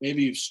life,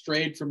 maybe you've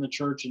strayed from the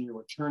church and you're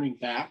returning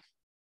back,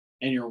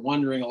 and you're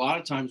wondering, a lot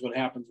of times what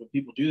happens when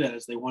people do that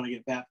is they want to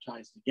get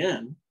baptized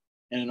again.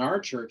 And in our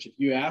church, if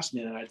you asked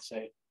me that, I'd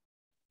say,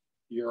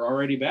 you're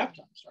already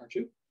baptized, aren't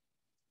you?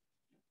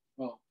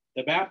 Well,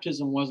 the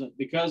baptism wasn't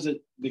because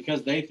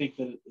they think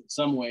that in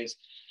some ways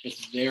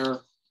it's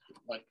their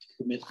like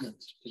commitment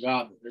to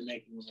God that they're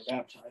making when they're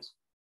baptized.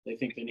 They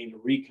think they need to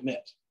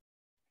recommit.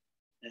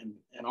 And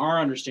our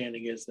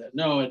understanding is that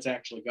no, it's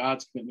actually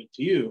God's commitment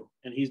to you,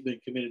 and he's been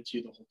committed to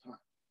you the whole time.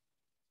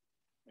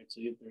 Right? So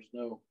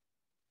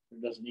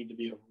there doesn't need to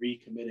be a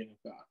recommitting of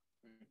God.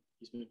 Right?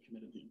 He's been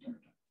committed the entire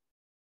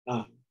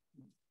time.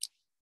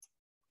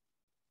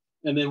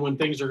 And then when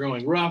things are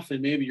going rough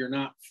and maybe you're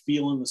not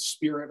feeling the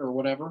spirit or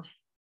whatever,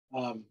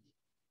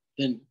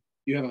 then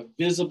you have a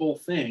visible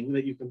thing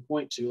that you can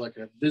point to, like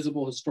a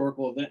visible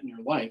historical event in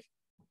your life.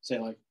 Say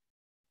like,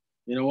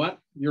 you know what?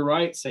 You're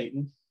right,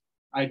 Satan.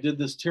 I did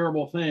this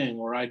terrible thing,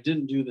 or I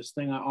didn't do this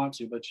thing I ought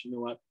to, but you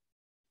know what?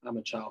 I'm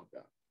a child of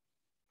God.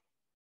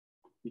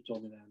 He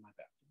told me that in my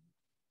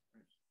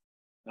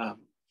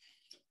baptism.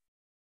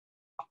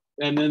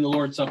 And then the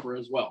Lord's Supper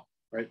as well,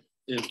 right?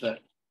 Is that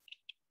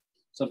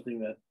something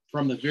that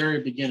from the very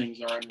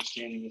beginnings, our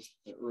understanding is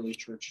the early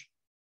church,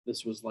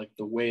 this was like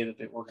the way that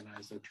they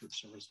organized their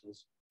church service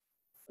was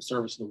a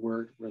service of the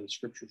word where the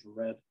scriptures were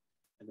read,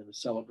 and then a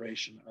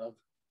celebration of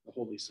the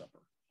Holy Supper.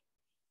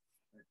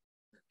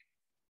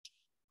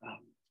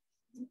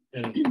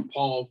 And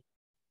Paul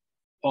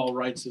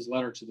writes his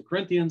letter to the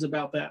Corinthians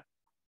about that,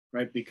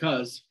 right?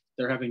 Because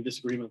they're having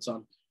disagreements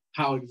on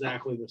how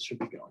exactly this should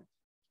be going.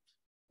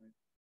 Right?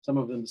 Some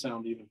of them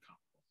sound even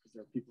comical because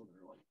there are people that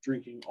are like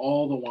drinking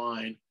all the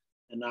wine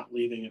and not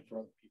leaving it for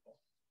other people.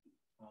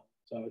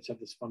 So I always have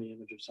this funny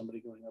image of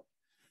somebody going up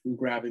and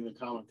grabbing the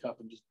common cup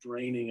and just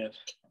draining it,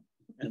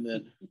 and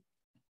then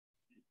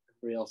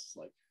everybody else is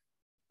like,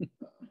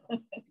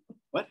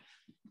 what?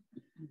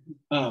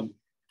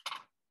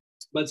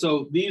 But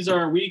so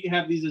we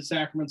have these as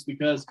sacraments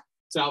because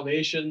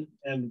salvation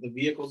and the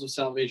vehicles of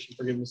salvation,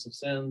 forgiveness of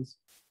sins,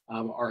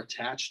 are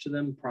attached to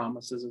them.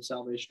 Promises of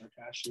salvation are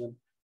attached to them.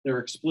 They're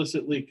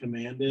explicitly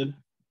commanded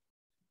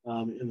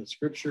in the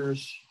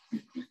scriptures.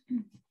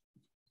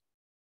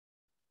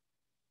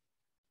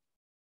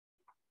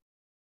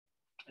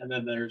 And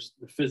then there's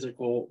the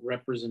physical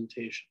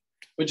representation,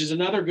 which is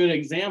another good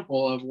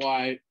example of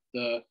why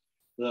the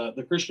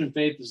Christian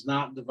faith is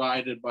not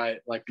divided by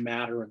like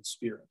matter and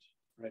spirit,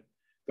 right?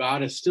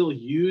 God is still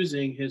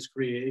using his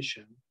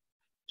creation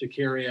to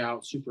carry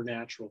out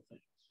supernatural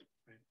things.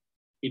 Right?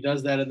 He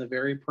does that in the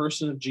very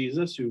person of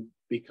Jesus, who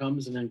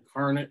becomes an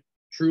incarnate,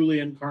 truly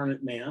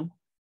incarnate man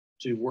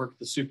to work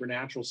the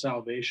supernatural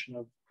salvation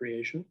of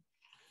creation,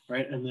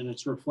 right? And then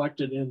it's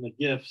reflected in the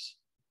gifts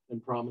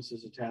and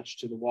promises attached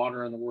to the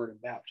water and the word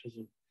and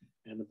baptism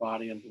and the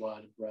body and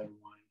blood and bread and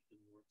wine.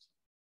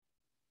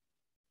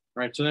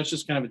 Right, so that's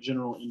just kind of a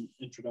general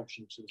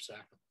introduction to the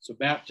sacrament. So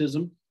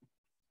baptism,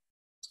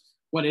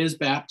 what is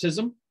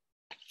baptism?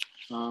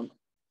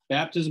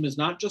 Baptism is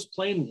not just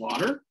plain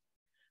water,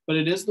 but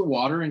it is the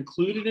water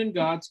included in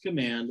God's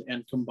command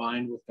and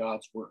combined with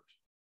God's word.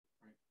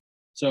 Right?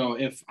 So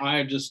if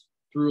I just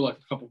threw like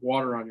a cup of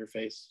water on your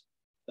face,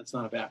 that's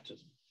not a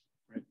baptism.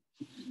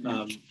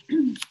 Right?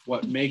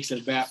 What makes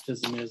it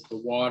baptism is the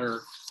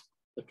water,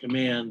 the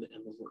command,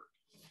 and the word.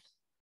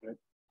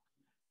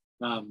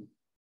 Right?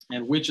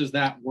 And which is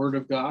that word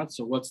of God?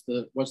 So what's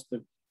the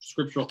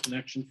scriptural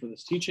connection for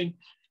this teaching?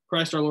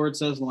 Christ our Lord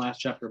says in the last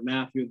chapter of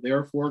Matthew,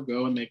 therefore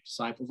go and make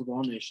disciples of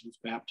all nations,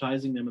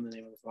 baptizing them in the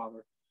name of the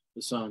Father,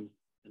 the Son,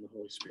 and the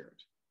Holy Spirit.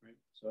 Right?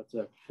 So that's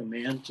a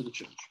command to the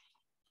church.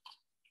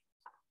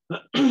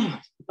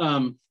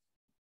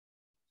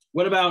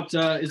 What about,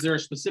 is there a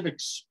specific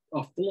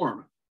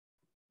form?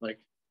 Like,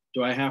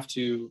 do I have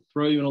to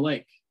throw you in a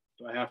lake?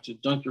 Do I have to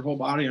dunk your whole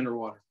body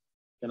underwater?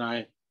 Can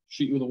I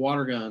shoot you with a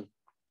water gun?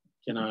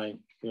 Can I,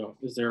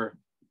 is there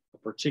a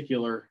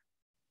particular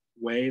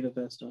way that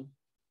that's done?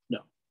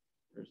 No.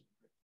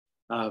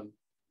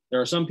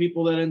 There are some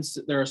people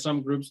there are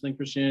some groups within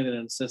Christianity that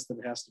insist that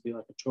it has to be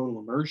like a total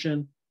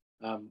immersion.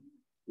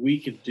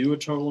 We could do a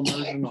total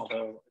immersion,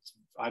 although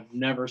I've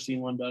never seen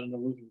one done in a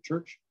Lutheran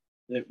church.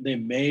 They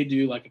may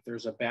do, like if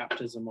there's a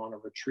baptism on a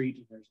retreat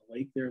and there's a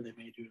lake there, they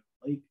may do it in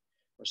a lake,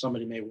 or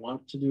somebody may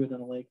want to do it in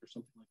a lake or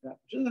something like that.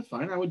 Which is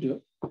fine, I would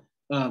do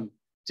it.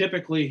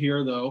 Typically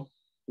here, though,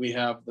 we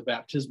have the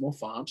baptismal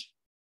font,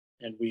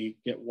 and we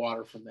get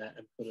water from that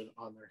and put it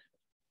on their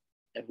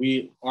head.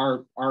 And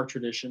our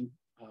tradition,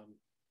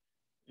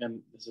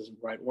 and this isn't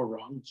right or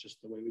wrong, it's just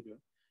the way we do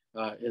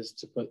it, is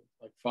to put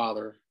like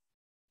Father,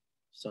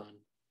 Son,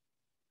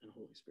 and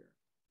Holy Spirit.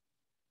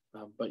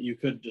 But you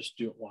could just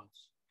do it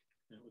once,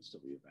 and it would still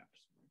be a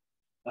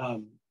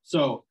baptism.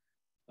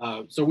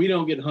 So we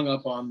don't get hung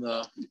up on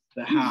the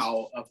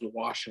how of the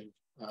washing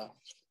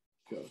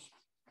goes.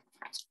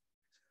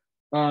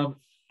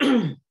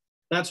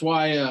 That's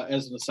why,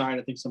 as an aside,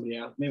 I think somebody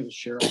asked, maybe it was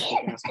Cheryl,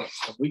 asked a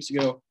couple weeks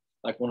ago,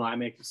 like when I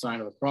make the sign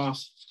of the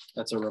cross,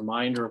 that's a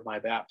reminder of my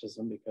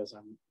baptism because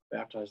I'm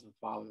baptized in the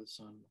Father, the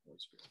Son, and the Holy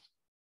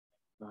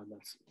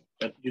Spirit.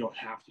 But you don't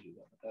have to do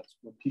that. But that's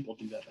when people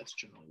do that, that's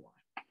generally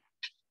why.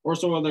 Or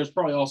so there's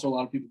probably also a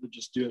lot of people that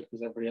just do it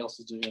because everybody else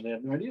is doing it and they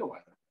have no idea why.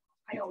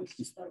 I always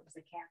just thought it was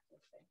a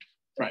Catholic thing.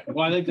 Right.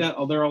 Well, I think that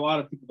there are a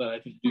lot of people that I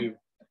think do.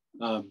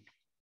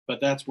 But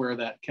that's where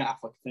that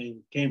Catholic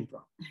thing came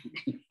from.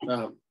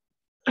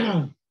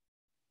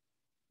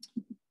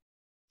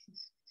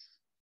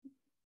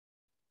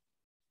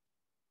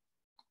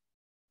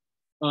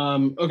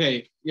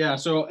 Okay, yeah,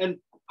 so, and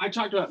I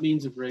talked about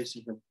means of grace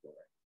in here before,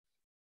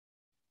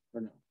 right?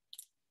 Or no?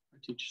 I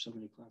teach so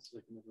many classes, I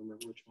can never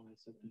remember which one I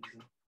said.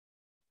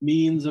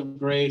 Means of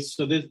grace.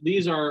 So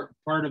these are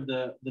part of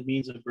the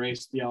means of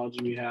grace theology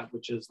we have,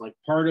 which is like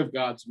part of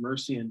God's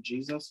mercy in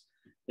Jesus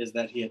is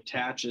that he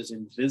attaches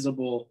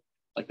invisible,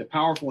 like the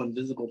powerful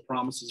invisible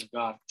promises of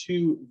God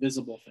to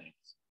visible things.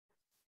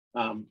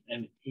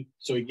 And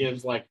so he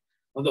gives like,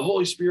 well, the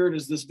Holy Spirit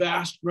is this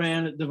vast,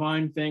 grand,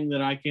 divine thing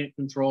that I can't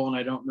control and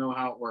I don't know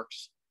how it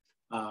works.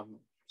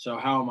 So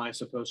how am I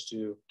supposed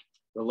to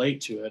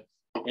relate to it?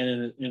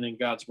 And in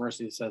God's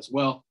mercy, it says,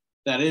 well,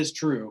 that is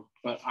true,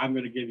 but I'm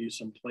going to give you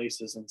some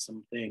places and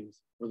some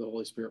things where the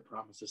Holy Spirit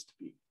promises to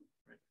be.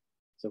 Right?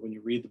 So when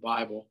you read the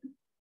Bible,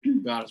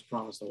 God has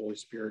promised the Holy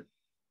Spirit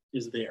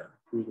is there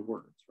through the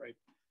words, right?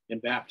 In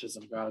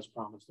baptism, God has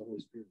promised the Holy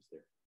Spirit is there.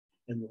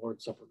 In the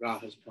Lord's Supper,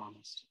 God has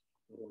promised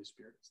the Holy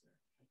Spirit is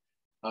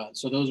there.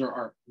 So those are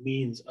our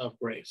means of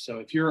grace. So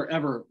if you're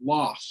ever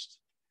lost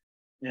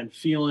and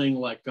feeling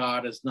like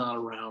God is not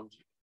around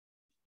you,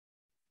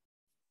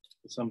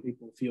 some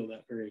people feel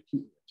that very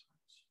acutely at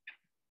times.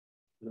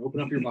 And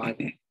open up your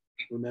Bible,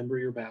 remember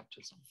your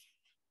baptism,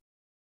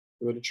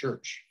 go to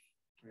church.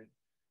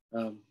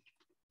 Right?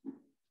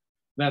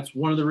 That's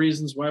one of the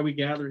reasons why we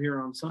gather here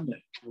on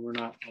Sunday. We're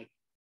not, like,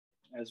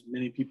 as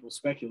many people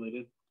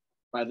speculated,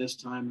 by this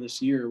time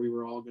this year, we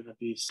were all going to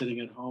be sitting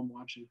at home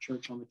watching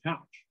church on the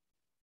couch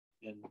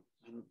and,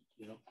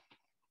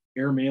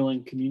 air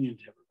mailing communion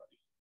to everybody.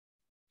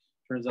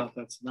 Turns out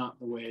that's not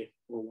the way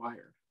we're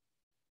wired.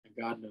 And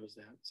God knows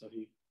that. So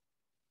he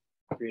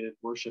created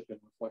worship in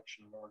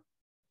reflection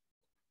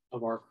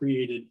of our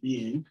created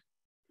being,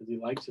 because he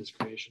likes his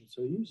creation,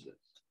 so he uses it.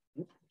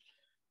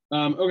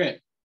 Okay.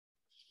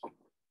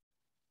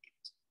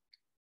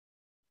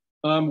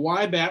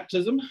 Why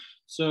baptism?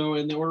 So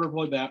in the order of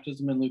holy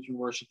baptism and Lutheran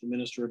worship, the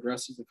minister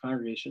addresses the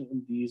congregation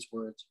in these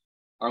words.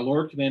 Our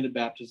Lord commanded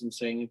baptism,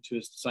 saying to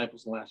his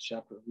disciples in the last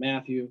chapter of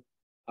Matthew.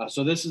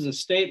 So this is a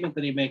statement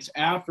that he makes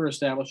after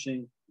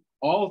establishing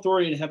all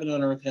authority in heaven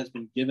and earth has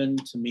been given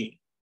to me.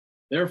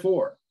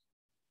 Therefore,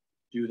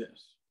 do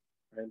this.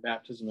 Right?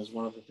 Baptism is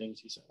one of the things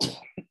he says.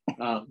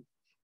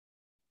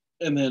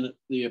 And then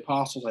the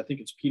apostles, I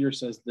think it's Peter,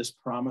 says, this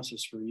promise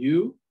is for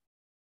you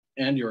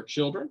and your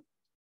children.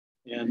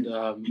 And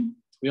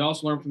we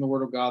also learn from the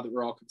word of God that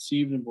we're all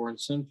conceived and born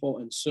sinful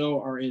and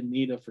so are in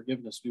need of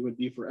forgiveness. We would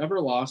be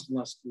forever lost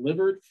unless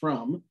delivered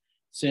from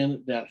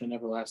sin, death, and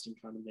everlasting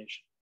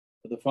condemnation.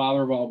 But the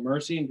Father of all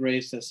mercy and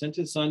grace has sent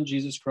his Son,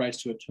 Jesus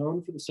Christ, to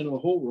atone for the sin of the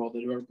whole world,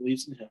 that whoever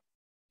believes in him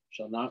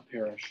shall not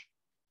perish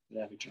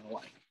but have eternal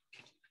life.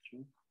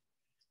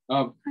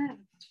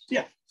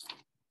 Yeah.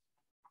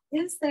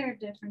 Is there a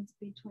difference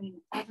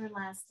between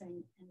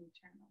everlasting and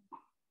eternal?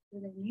 Do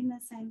they mean the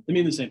same thing? They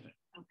mean the same thing.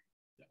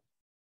 Okay.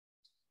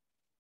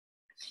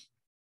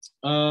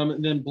 Yeah.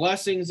 Then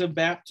blessings of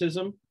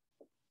baptism.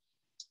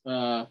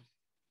 There's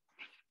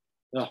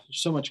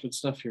so much good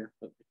stuff here,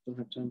 but I don't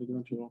have time to go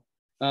into it all.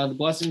 The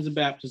blessings of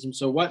baptism.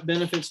 So what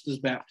benefits does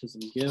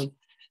baptism give?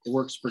 It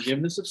works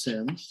forgiveness of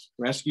sins,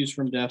 rescues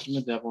from death and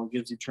the devil, and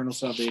gives eternal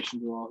salvation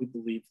to all who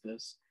believe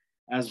this,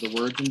 as the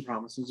words and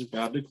promises of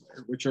God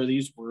declare. Which are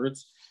these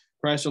words?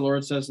 Christ our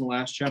Lord says in the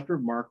last chapter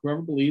of Mark,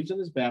 whoever believes and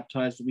is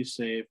baptized will be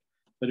saved,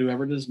 but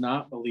whoever does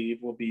not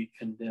believe will be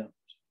condemned.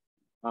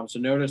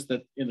 So notice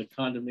that in the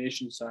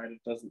condemnation side,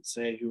 it doesn't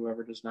say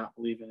whoever does not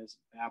believe and is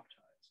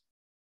baptized.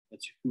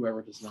 It's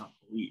whoever does not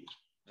believe,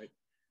 right?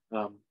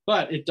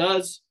 But it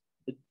does,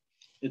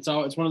 it's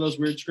one of those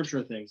weird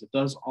scripture things. It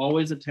does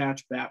always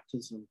attach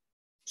baptism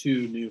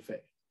to new faith.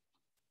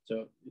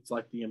 So it's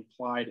like the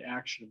implied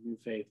action of new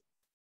faith.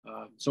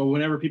 So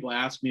whenever people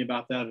ask me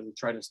about that and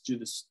try to do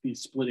these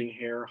splitting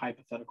hair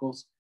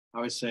hypotheticals, I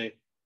always say,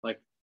 like,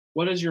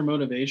 what is your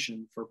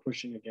motivation for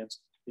pushing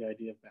against the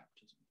idea of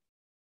baptism?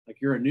 Like,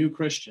 you're a new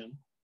Christian,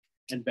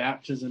 and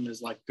baptism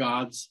is like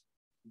God's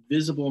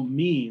visible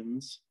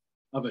means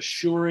of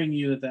assuring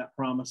you that that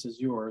promise is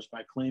yours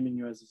by claiming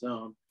you as his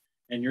own.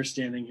 And you're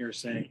standing here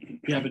saying,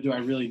 yeah, but do I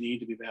really need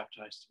to be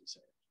baptized to be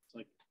saved? It's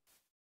like,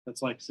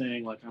 that's like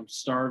saying, like, I'm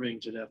starving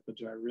to death, but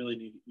do I really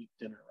need to eat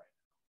dinner right now?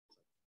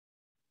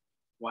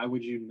 Why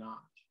would you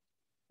not?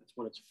 That's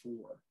what it's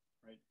for,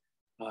 right?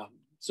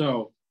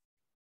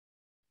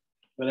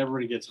 But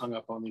everybody gets hung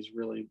up on these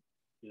really,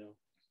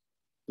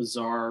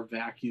 bizarre,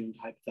 vacuumed,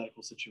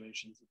 hypothetical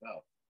situations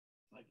about,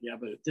 like, yeah,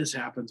 but if this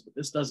happens, but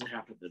this doesn't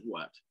happen, then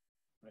what?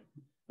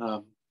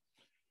 Right?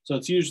 So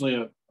it's usually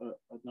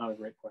not a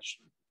great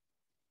question.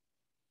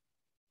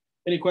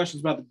 Any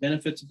questions about the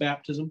benefits of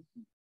baptism?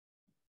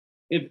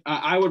 If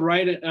I would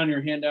write it on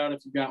your handout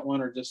if you got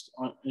one, or just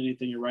on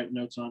anything you're writing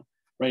notes on.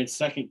 Right,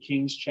 2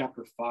 Kings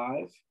chapter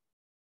 5,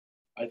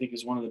 I think,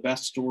 is one of the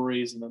best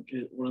stories and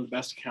one of the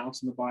best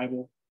accounts in the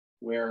Bible,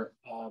 where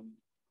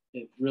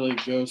it really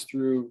goes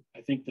through,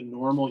 I think, the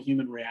normal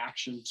human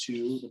reaction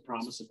to the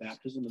promise of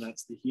baptism, and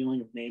that's the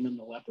healing of Naaman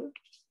the leper.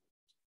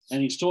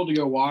 And he's told to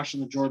go wash in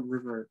the Jordan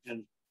River.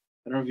 And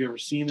I don't know if you've ever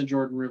seen the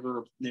Jordan River,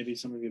 or maybe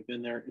some of you have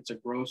been there. It's a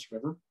gross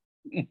river.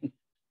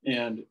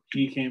 And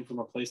he came from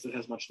a place that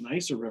has much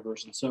nicer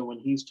rivers. And so when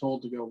he's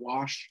told to go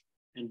wash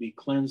and be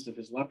cleansed of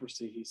his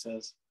leprosy, he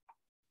says,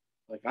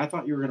 like, I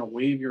thought you were going to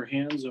wave your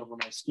hands over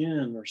my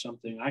skin or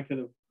something. I could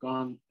have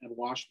gone and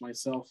washed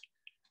myself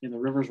in the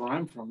rivers where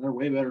I'm from. They're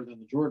way better than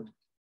the Jordan.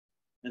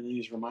 And then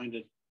he's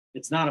reminded,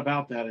 it's not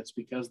about that. It's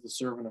because the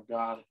servant of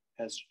God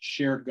has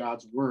shared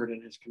God's word,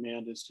 and his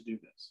command is to do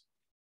this.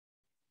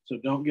 So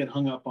don't get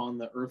hung up on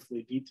the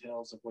earthly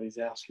details of what he's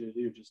asked you to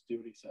do. Just do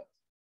what he says.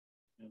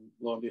 And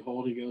lo and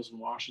behold, he goes and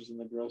washes in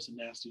the gross and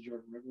nasty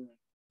Jordan River, and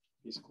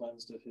he's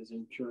cleansed of his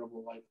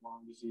incurable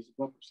lifelong disease of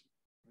leprosy.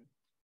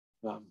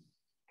 Right?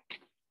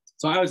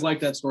 So I always like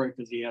that story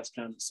because he has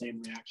kind of the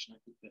same reaction, I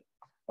think, that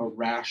a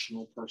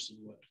rational person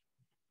would.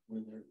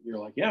 When you're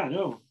like, yeah,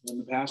 no. When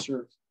the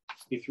pastor,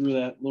 he threw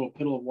that little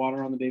piddle of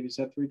water on the baby's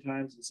head 3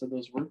 times and said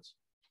those words,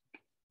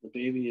 the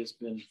baby has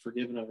been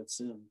forgiven of its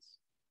sins,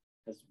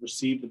 has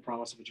received the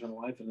promise of eternal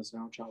life, and is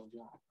now a child of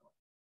God.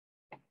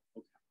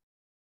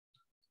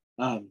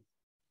 Okay.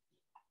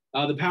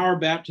 The power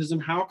of baptism.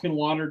 How can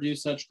water do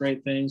such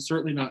great things?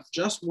 Certainly not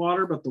just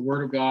water, but the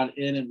word of God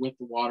in and with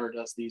the water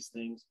does these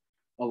things,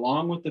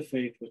 along with the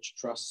faith which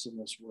trusts in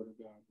this word of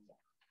God.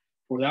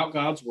 For without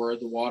God's word,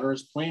 the water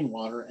is plain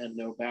water and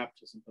no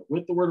baptism. But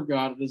with the word of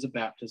God, it is a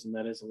baptism,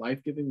 that is a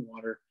life-giving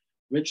water,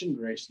 rich in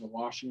grace, and the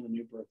washing of the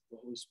new birth of the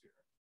Holy Spirit.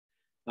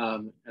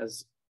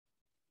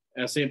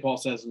 As St. Paul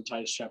says in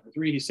Titus chapter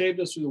 3, he saved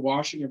us through the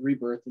washing of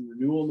rebirth and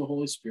renewal in the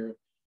Holy Spirit,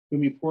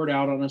 whom he poured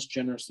out on us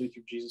generously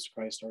through Jesus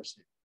Christ our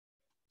Savior.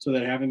 so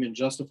that having been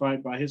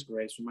justified by his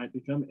grace, we might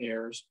become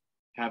heirs,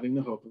 having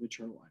the hope of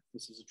eternal life.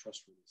 This is a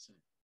trustworthy saying.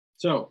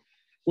 So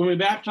when we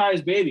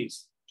baptize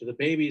babies, do the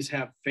babies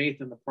have faith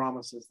in the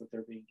promises that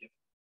they're being given?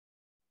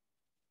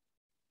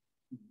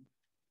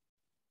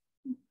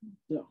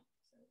 No.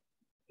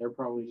 They're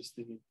probably just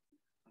thinking,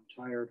 I'm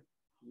tired,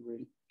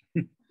 hungry,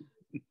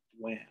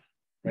 bland,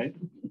 right?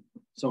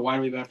 So why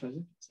do we baptize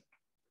them?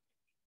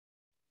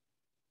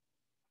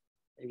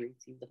 They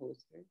receive the Holy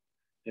Spirit.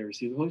 They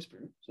receive the Holy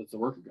Spirit, so it's the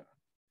work of God.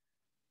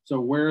 So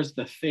where's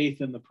the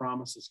faith and the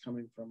promises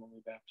coming from when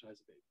we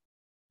baptize a baby?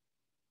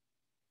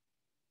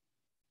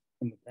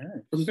 From the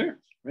parents. From the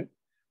parents, right?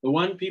 The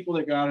one people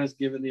that God has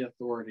given the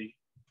authority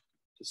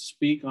to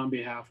speak on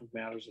behalf of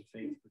matters of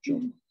faith for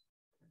children.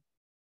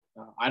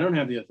 I don't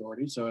have the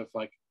authority, so if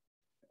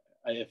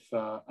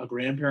a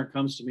grandparent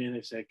comes to me and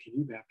they say, "Can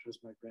you baptize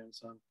my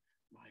grandson?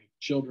 My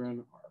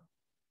children are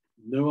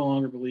no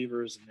longer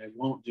believers and they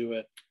won't do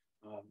it."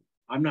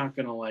 I'm not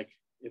gonna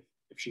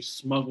if she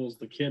smuggles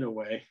the kid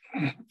away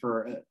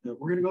for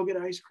we're gonna go get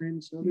ice cream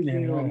and stuff.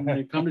 And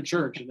they come to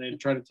church and they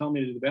try to tell me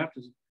to do the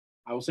baptism.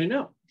 I will say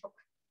no,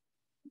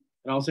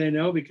 and I'll say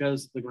no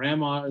because the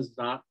grandma has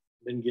not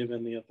been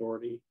given the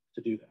authority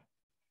to do that.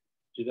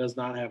 She does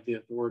not have the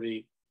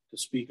authority to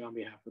speak on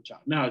behalf of the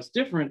child. Now it's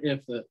different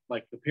if the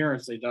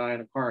parents, they die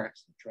in a car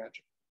accident,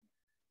 tragic,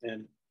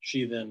 and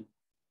she then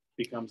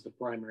becomes the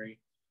primary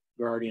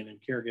guardian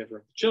and caregiver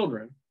of the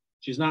children.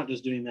 She's not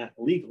just doing that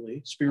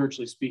illegally.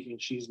 Spiritually speaking,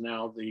 she's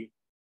now the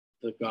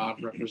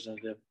God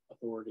representative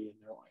authority in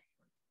their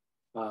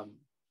life.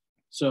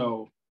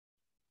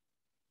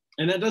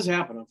 And that does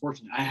happen,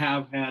 unfortunately. I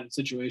have had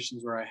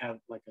situations where I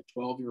had like a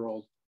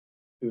 12-year-old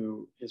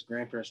who his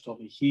grandparents told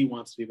me he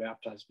wants to be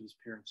baptized, but his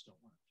parents don't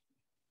want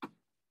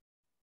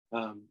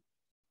it.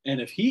 And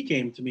if he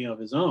came to me of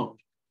his own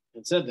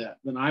and said that,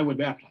 then I would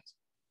baptize him,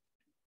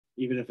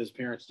 even if his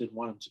parents didn't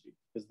want him to be,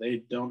 because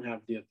they don't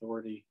have the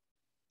authority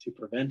to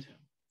prevent him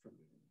from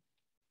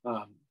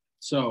doing it.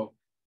 So,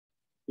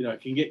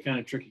 it can get kind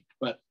of tricky,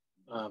 but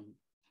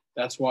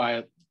that's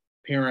why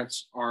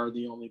parents are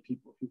the only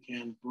people who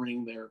can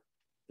bring their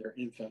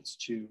infants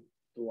to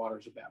the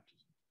waters of baptism.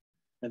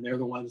 And they're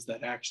the ones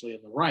that actually,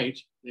 in the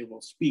rite, they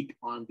will speak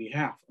on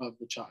behalf of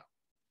the child.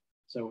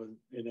 So,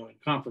 in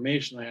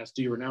confirmation, I ask,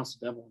 do you renounce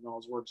the devil in all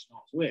his works and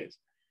all his ways?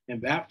 In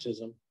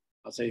baptism,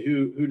 I'll say,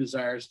 who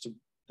desires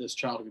this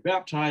child to be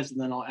baptized?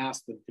 And then I'll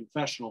ask them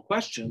confessional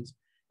questions.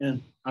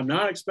 And I'm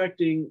not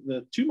expecting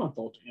the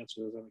 2-month-old to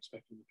answer those. I'm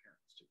expecting the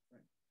parents to.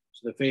 Right?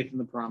 So the faith and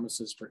the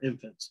promises for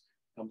infants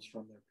comes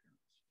from their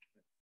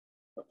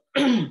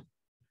parents.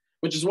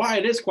 Which is why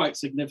it is quite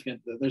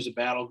significant that there's a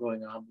battle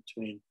going on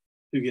between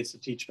who gets to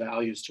teach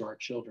values to our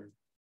children,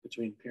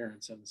 between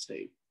parents and the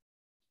state.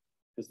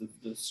 Because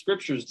the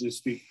scriptures do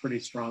speak pretty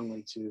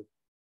strongly to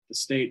the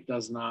state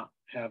does not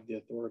have the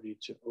authority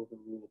to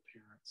overrule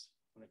parents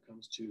when it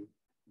comes to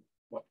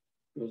what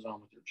goes on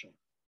with their children.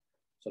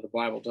 So the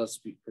Bible does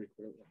speak pretty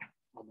clearly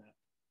on that.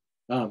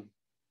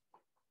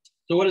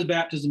 So what does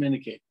baptism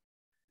indicate?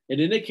 It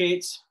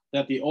indicates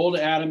that the old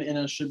Adam in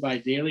us should by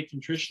daily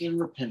contrition and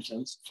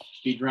repentance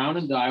be drowned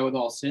and die with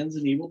all sins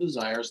and evil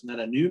desires, and that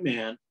a new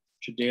man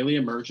should daily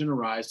emerge and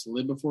arise to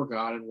live before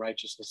God in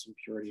righteousness and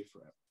purity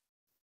forever.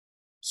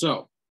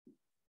 So,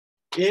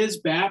 is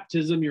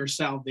baptism your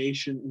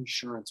salvation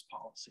insurance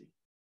policy?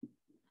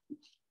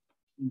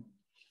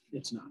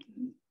 It's not.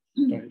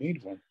 Don't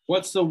need one.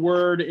 What's the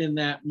word in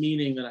that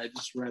meaning that I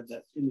just read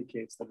that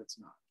indicates that it's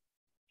not?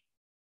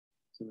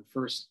 So the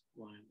first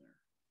line there.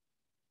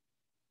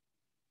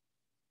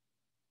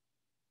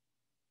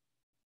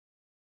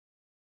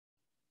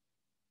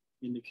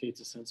 Indicates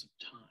a sense of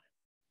time.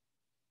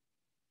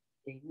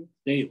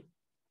 Daily,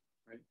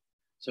 right?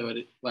 So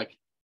it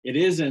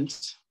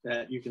isn't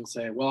that you can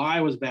say, well, I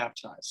was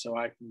baptized, so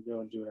I can go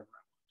and do whatever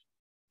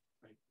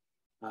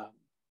I want, right?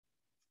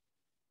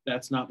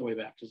 That's not the way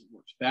baptism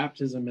works.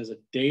 Baptism is a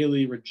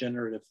daily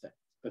regenerative thing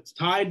that's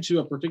tied to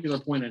a particular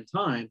point in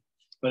time,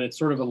 but it's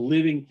sort of a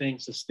living thing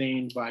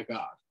sustained by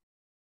God.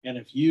 And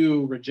if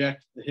you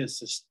reject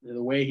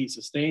the way he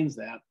sustains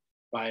that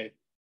by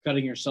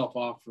cutting yourself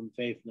off from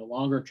faith, no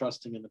longer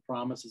trusting in the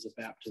promises of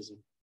baptism,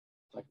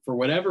 like for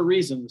whatever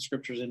reason, the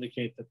scriptures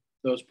indicate that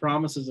those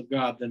promises of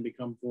God then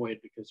become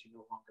void because you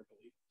no longer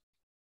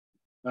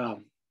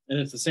believe. And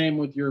it's the same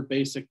with your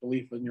basic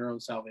belief in your own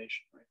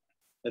salvation, right?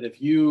 That if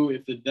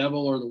the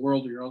devil or the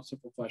world or your own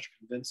simple flesh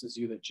convinces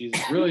you that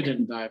Jesus really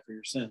didn't die for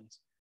your sins,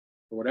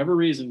 for whatever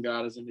reason,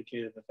 God has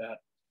indicated that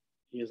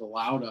he has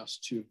allowed us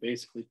to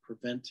basically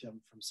prevent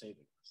him from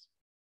saving us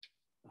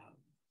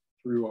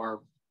through our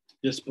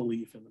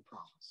disbelief in the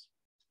promise.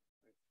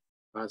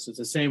 So it's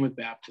the same with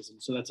baptism.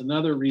 So that's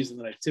another reason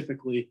that I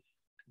typically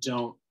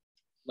don't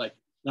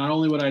not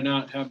only would I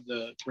not have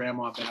the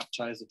grandma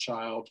baptize the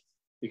child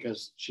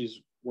because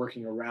she's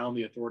working around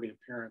the authority of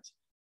parents,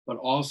 but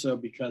also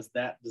because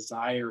that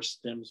desire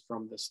stems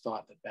from this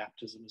thought that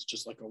baptism is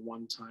just like a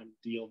one-time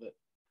deal that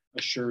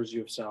assures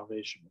you of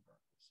salvation.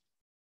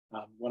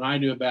 When I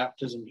do a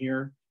baptism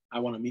here, I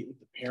want to meet with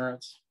the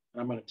parents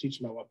and I'm going to teach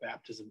them about what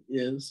baptism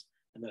is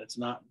and that it's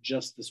not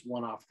just this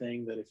one-off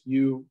thing that if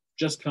you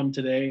just come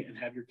today and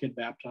have your kid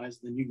baptized,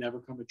 then you never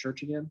come to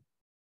church again.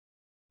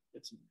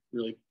 It's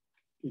really,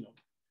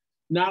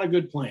 not a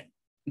good plan,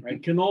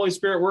 right? Can the Holy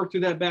Spirit work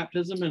through that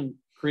baptism and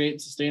create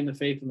and sustain the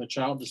faith in the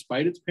child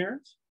despite its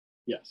parents?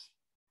 Yes,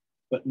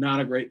 but not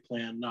a great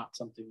plan, not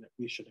something that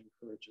we should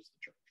encourage as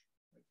the church.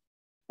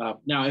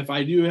 Now, if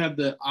I do have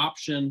the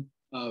option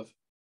of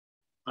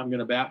I'm going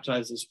to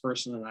baptize this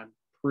person and I'm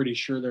pretty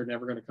sure they're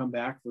never going to come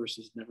back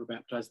versus never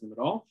baptize them at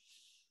all,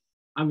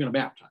 I'm going to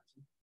baptize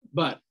them.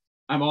 But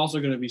I'm also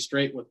going to be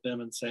straight with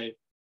them and say,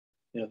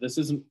 this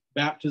isn't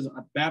baptism.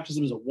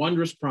 Baptism is a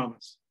wondrous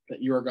promise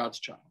that you are God's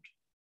child,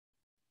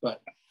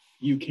 but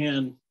you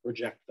can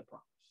reject the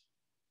promise.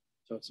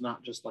 So it's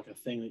not just like a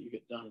thing that you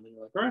get done and then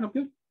you're like, all right, I'm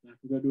good. I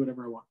can go do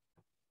whatever I want.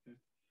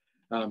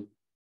 Okay.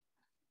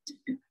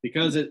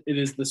 Because it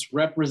is this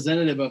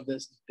representative of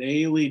this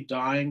daily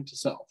dying to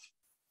self,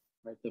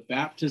 right? The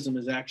baptism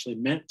is actually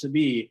meant to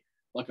be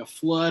like a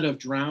flood of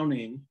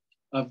drowning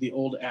of the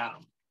old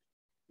Adam.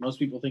 Most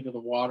people think of the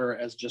water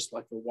as just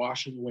like the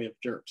washing away of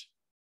dirt.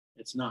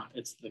 It's not.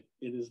 It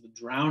is the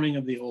drowning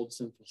of the old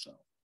sinful self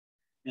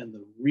and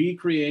the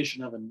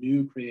recreation of a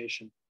new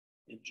creation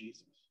in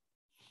Jesus.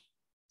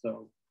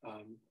 So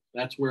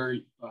that's where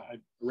I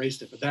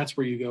erased it, but that's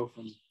where you go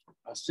from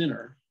a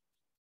sinner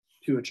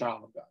to a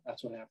child of God.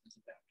 That's what happens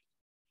in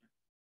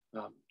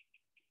baptism.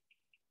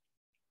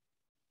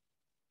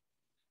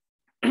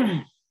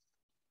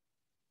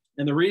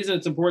 And the reason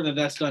it's important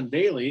that that's done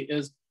daily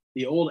is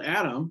the old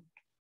Adam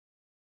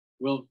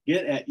will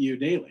get at you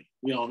daily.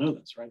 We all know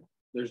this, right?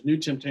 There's new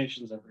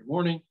temptations every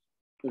morning.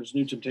 There's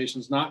new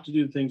temptations not to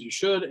do the things you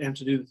should and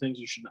to do the things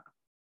you should not.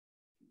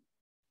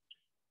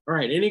 All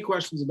right, any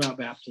questions about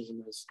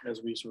baptism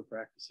as we sort of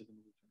practice it in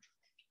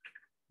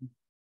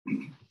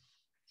the church?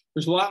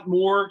 There's a lot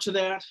more to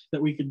that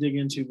we could dig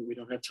into, but we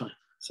don't have time.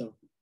 So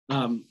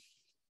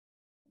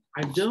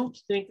I don't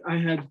think I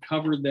had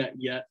covered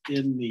that yet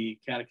in the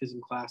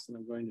catechism class that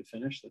I'm going to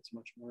finish. That's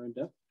much more in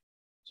depth.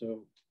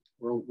 So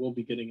we'll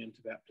be getting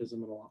into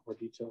baptism in a lot more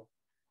detail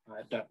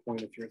at that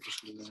point if you're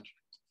interested in that.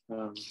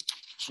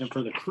 And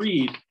for the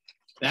creed,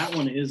 that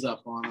one is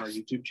up on our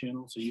YouTube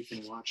channel, so you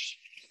can watch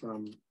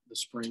from the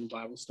spring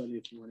Bible study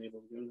if you weren't able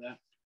to go to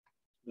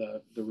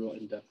that, the real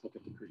in-depth look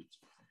at the creeds.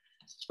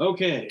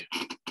 Okay,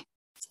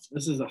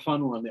 this is a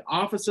fun one. The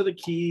office of the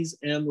keys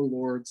and the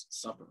Lord's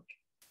Supper.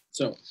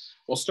 So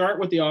we'll start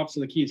with the office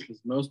of the keys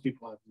because most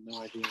people have no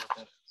idea what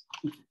that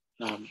is.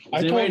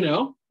 Does anybody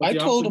know? I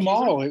told them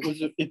all. Are?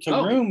 It's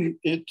a room.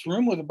 It's a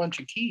room with a bunch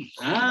of keys.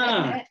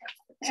 Ah,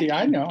 see,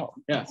 I know.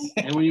 Yes,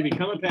 and when you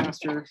become a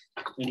pastor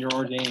and you're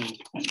ordained,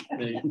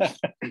 they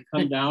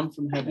come down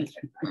from heaven,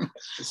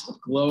 this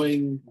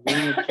glowing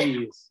ring of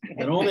keys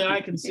that only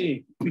I can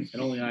see and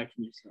only I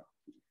can use.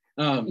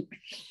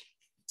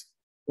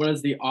 What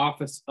is the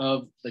office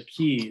of the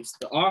keys?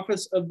 The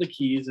office of the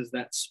keys is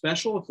that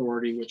special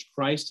authority which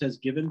Christ has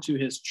given to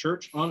his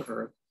church on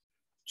earth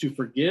to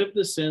forgive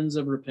the sins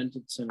of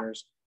repentant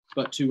sinners,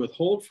 but to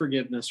withhold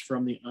forgiveness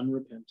from the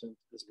unrepentant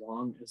as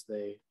long as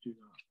they do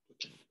not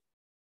repent.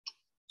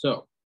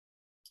 So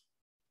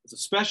it's a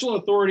special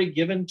authority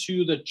given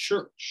to the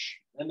church,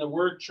 and the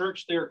word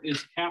church there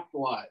is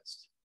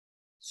capitalized.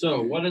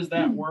 So what is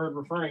that word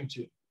referring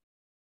to?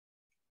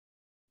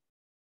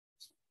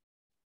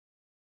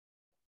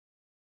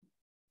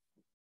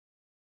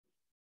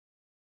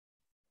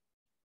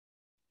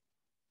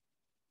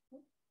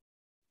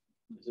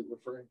 Is it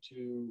referring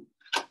to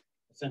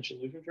Ascension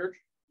Lutheran Church?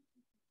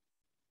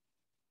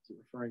 Is it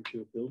referring to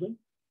a building?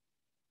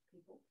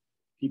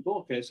 People.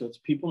 Okay, so it's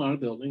people, not a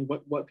building.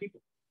 What people?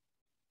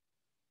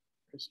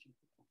 Christian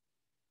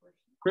people.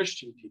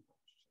 Christian people.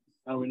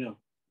 How do we know?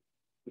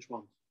 Which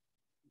one?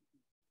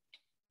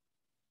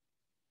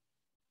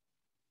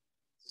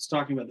 It's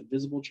talking about the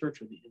visible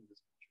church or the invisible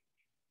church?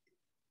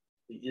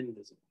 The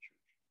invisible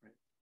church,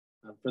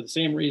 right? For the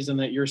same reason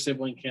that your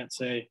sibling can't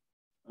say,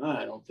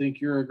 I don't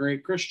think you're a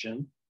great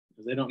Christian,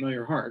 because they don't know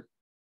your heart.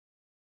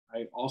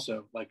 I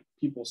also, like,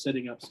 people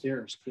sitting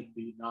upstairs could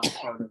be not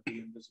part of the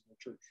invisible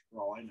church,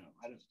 for all I know.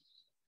 I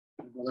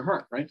don't know their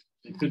heart, right?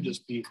 They could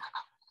just be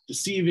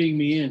deceiving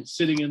me and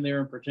sitting in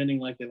there and pretending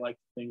like they like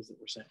the things that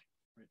we're saying,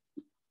 right?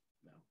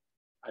 No,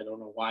 I don't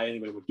know why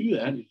anybody would do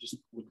that. It just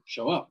wouldn't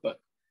show up, but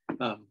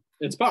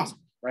it's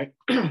possible, right?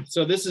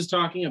 So this is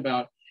talking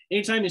about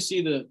anytime you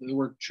see the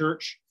word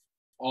church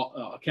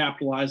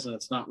capitalized, and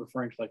it's not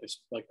referring to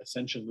like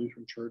Ascension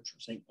Lutheran Church or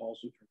St. Paul's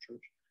Lutheran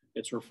Church.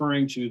 It's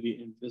referring to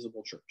the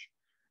invisible church.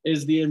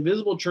 Is the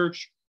invisible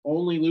church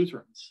only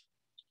Lutherans?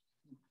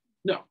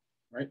 No,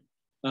 right?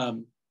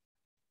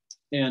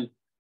 And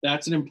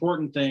that's an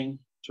important thing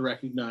to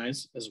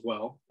recognize as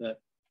well, that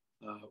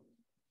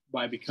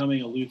by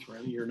becoming a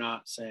Lutheran, you're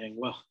not saying,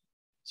 well,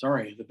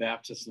 sorry, the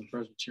Baptists and the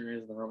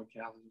Presbyterians and the Roman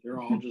Catholics,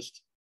 they're all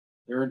just,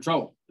 they're in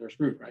trouble. They're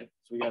screwed, right?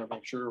 So we got to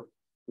make sure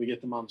we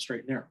get them on the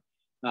straight and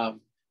narrow.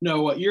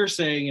 No, what you're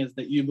saying is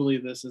that you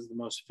believe this is the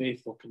most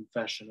faithful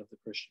confession of the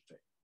Christian faith.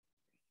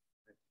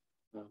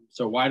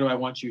 So why do I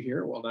want you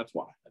here? Well, that's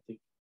why. I think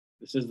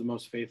this is the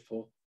most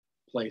faithful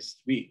place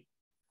to be.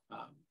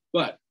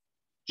 But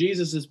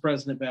Jesus is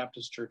present at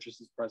Baptist churches,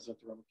 is present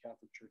at the Roman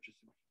Catholic churches,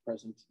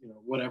 present,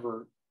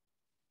 whatever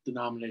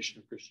denomination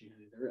of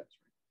Christianity there is.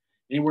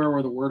 Right? Anywhere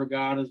where the word of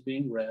God is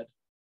being read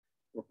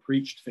or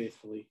preached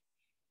faithfully.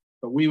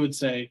 But we would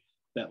say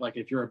that, like,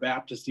 if you're a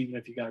Baptist, even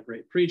if you got a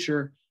great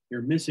preacher,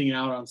 you're missing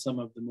out on some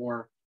of the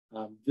more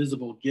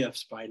visible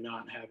gifts by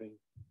not having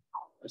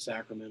a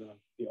sacrament on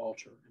the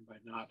altar and by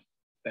not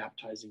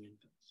baptizing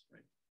infants,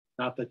 right?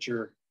 Not that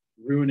you're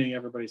ruining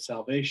everybody's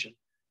salvation,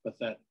 but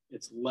that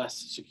it's less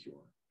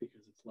secure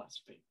because it's less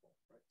faithful,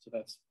 right? So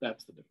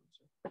that's the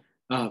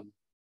difference.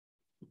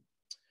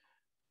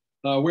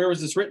 Where was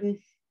this written?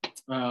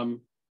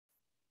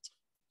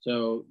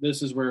 So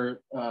this is where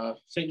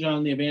St.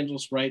 John the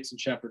Evangelist writes in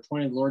chapter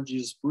 20, the Lord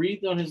Jesus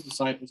breathed on his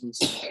disciples and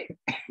said,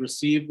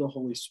 receive the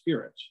Holy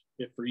Spirit.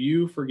 If for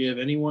you forgive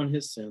anyone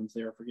his sins,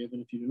 they are forgiven.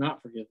 If you do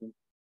not forgive them,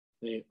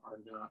 they are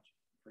not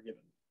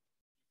forgiven.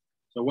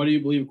 So what do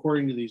you believe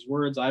according to these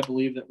words? I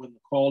believe that when the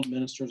called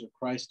ministers of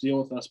Christ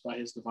deal with us by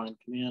his divine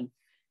command,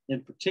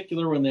 in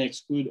particular when they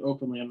exclude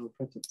openly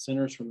unrepentant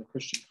sinners from the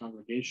Christian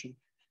congregation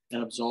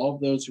and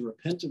absolve those who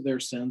repent of their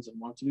sins and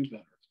want to do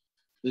better,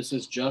 this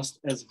is just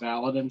as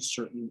valid and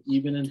certain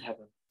even in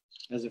heaven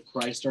as if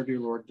Christ our dear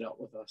Lord dealt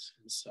with us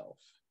himself.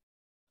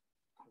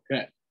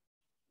 Okay,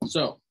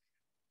 so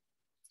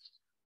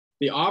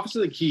the office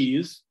of the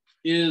keys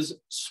is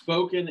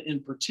spoken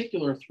in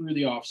particular through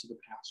the office of the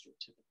pastor,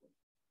 typically.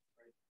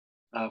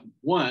 Right?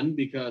 One,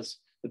 because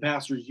the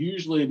pastor is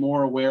usually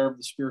more aware of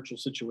the spiritual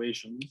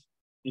situations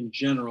in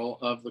general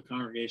of the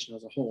congregation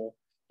as a whole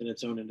than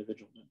its own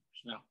individual members.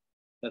 Now,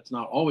 that's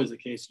not always the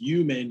case.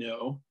 You may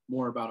know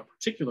more about a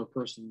particular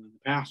person than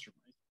the pastor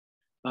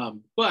might.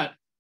 But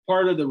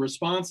part of the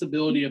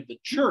responsibility of the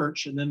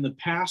church, and then the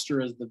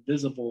pastor as the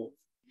visible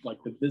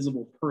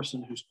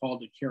person who's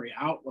called to carry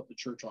out what the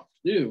church ought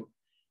to do,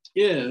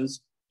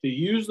 is to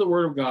use the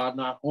word of God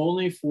not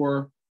only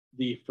for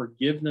the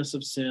forgiveness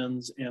of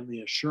sins and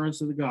the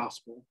assurance of the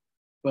gospel,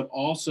 but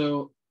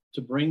also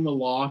to bring the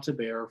law to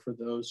bear for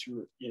those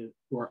who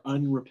are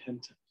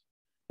unrepentant.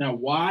 Now,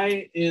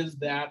 why is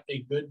that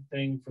a good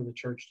thing for the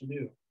church to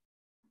do?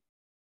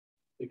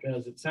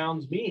 Because it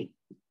sounds mean.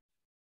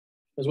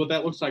 Because what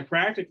that looks like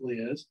practically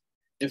is,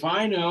 if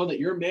I know that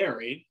you're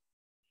married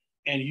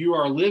and you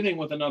are living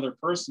with another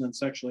person and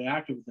sexually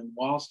active with them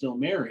while still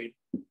married,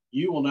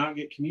 you will not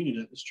get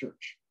communion at this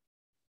church.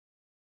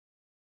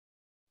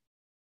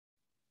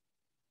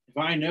 If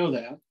I know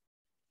that,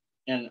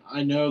 and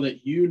I know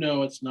that you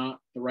know it's not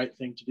the right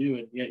thing to do,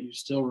 and yet you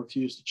still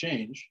refuse to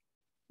change,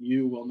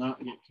 you will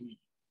not get communion.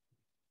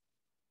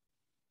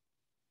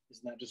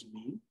 Isn't that just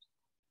mean?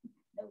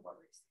 No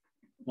worries.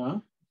 Huh?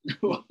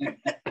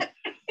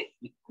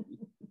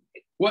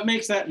 What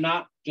makes that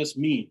not just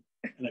mean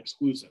and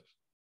exclusive?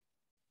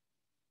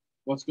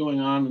 What's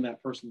going on in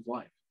that person's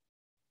life?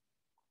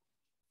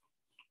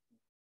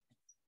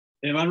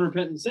 They have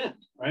unrepentant sin,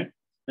 right?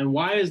 And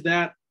why is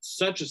that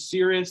such a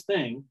serious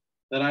thing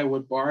that I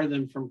would bar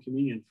them from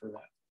communion for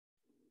that?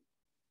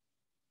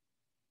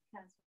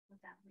 Because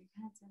without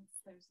repentance,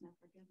 there's no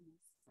forgiveness.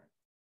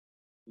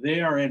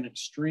 They are in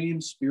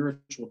extreme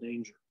spiritual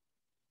danger.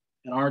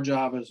 And our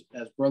job as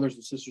brothers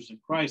and sisters in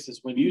Christ is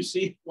when you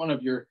see one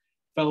of your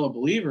fellow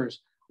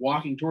believers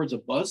walking towards a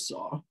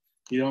buzzsaw,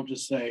 you don't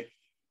just say,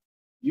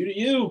 you to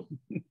you,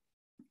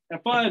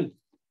 have fun.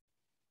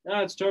 No,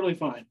 it's totally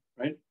fine,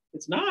 right?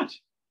 It's not,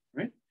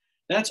 right?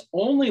 That's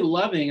only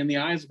loving in the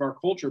eyes of our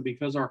culture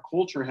because our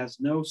culture has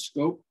no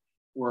scope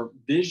or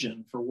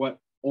vision for what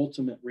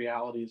ultimate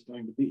reality is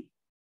going to be.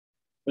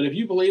 But if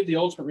you believe the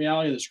ultimate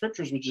reality of the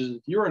scriptures, which is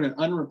if you're an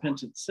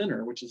unrepentant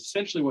sinner, which is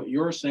essentially what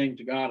you're saying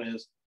to God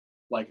is,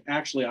 like,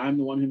 actually, I'm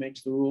the one who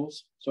makes the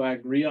rules. So I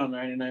agree on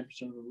 99%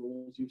 of the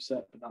rules you've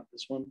set, but not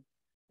this one.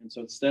 And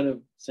so instead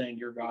of saying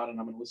you're God and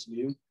I'm going to listen to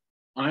you,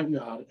 I'm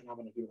God and I'm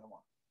going to do what I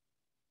want.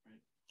 Right?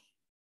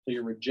 So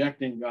you're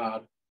rejecting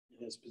God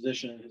in his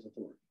position and his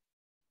authority,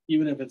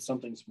 even if it's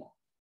something small.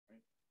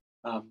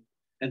 Right?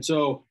 And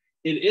so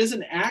it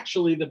isn't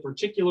actually the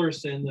particular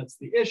sin that's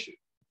the issue,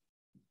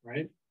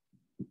 right?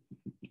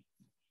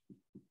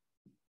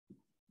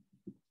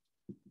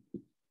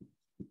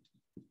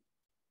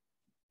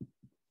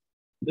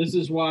 This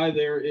is why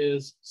there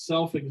is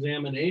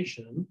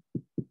self-examination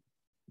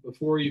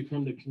before you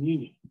come to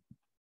communion.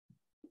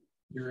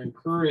 You're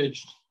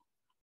encouraged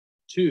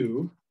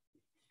to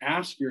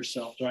ask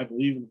yourself, do I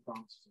believe in the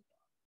promises of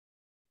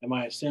God?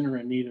 Am I a sinner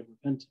in need of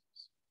repentance?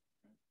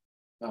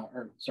 Of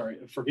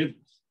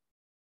forgiveness.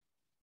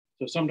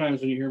 So sometimes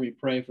when you hear me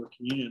pray for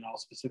communion, I'll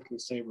specifically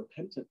say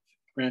repentant.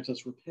 Grant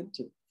us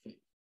repentant faith.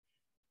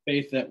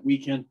 Faith that we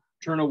can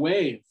turn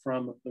away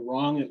from the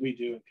wrong that we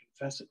do and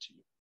confess it to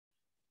you.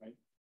 Right?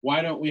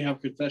 Why don't we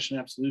have confession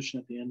absolution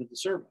at the end of the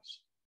service?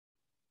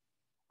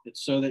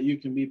 It's so that you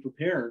can be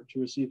prepared to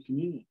receive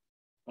communion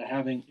by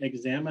having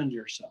examined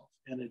yourself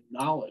and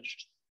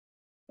acknowledged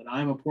that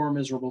I'm a poor,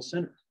 miserable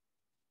sinner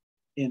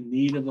in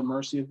need of the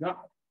mercy of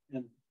God.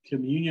 And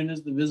communion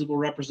is the visible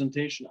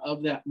representation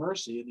of that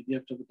mercy and the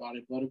gift of the body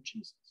and blood of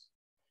Jesus.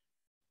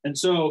 And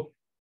so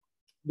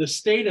the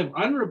state of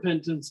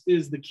unrepentance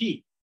is the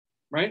key,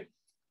 right?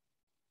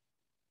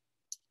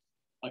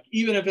 Like,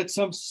 even if it's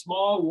some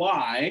small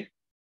lie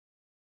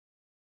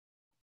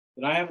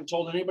that I haven't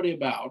told anybody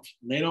about,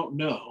 and they don't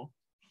know,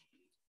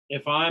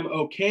 if I'm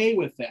okay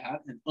with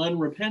that and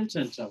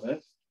unrepentant of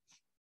it,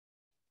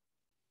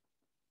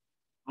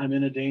 I'm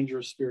in a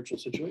dangerous spiritual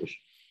situation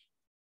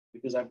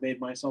because I've made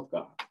myself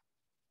God.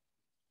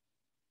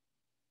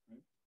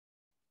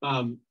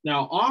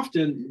 Now,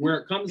 often where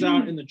it comes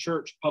out in the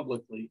church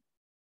publicly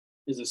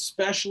is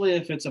especially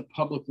if it's a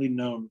publicly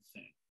known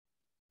thing,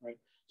 right?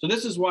 So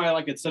this is why,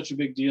 like, it's such a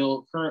big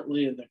deal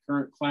currently in the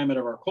current climate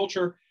of our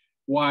culture,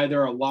 why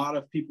there are a lot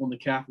of people in the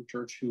Catholic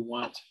Church who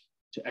want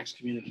to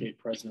excommunicate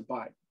President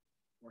Biden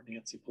or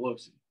Nancy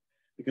Pelosi,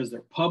 because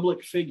they're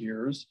public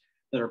figures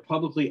that are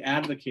publicly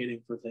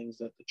advocating for things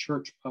that the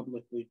church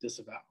publicly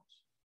disavows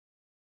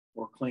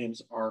or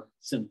claims are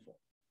sinful,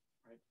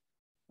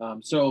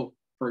 right? So,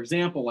 for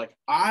example, like,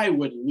 I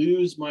would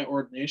lose my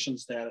ordination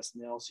status in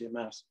the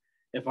LCMS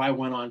if I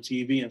went on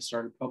TV and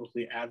started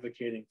publicly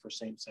advocating for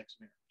same-sex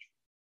marriage.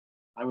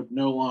 I would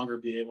no longer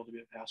be able to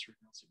be a pastor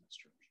in LCMS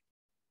church,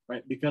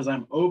 right? Because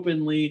I'm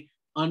openly,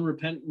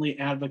 unrepentantly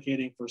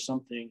advocating for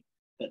something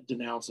that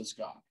denounces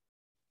God.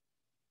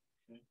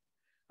 Okay?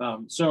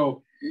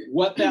 So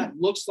what that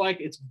looks like,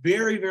 it's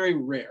very, very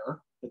rare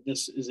that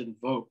this is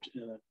invoked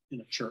in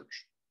a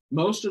church.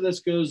 Most of this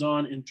goes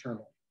on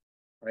internally,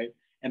 right?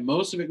 And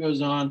most of it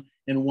goes on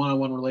in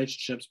one-on-one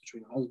relationships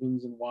between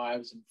husbands and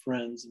wives and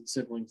friends and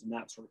siblings and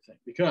that sort of thing.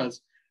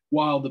 Because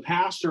while the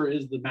pastor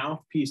is the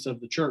mouthpiece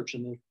of the church,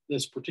 and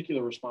this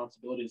particular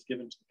responsibility is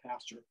given to the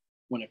pastor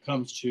when it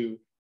comes to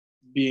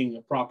being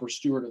a proper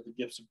steward of the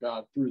gifts of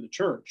God through the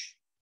church,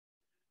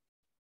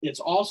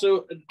 it's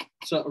also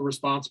a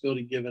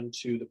responsibility given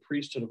to the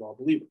priesthood of all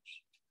believers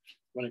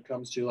when it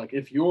comes to, like,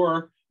 if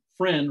your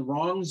friend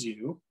wrongs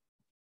you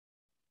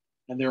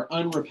and they're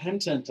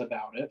unrepentant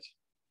about it,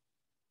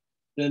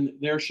 then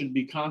there should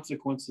be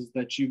consequences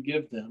that you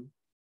give them,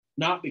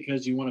 not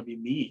because you want to be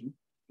mean,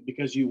 but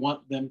because you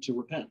want them to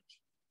repent.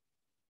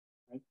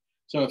 Right?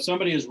 So if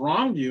somebody has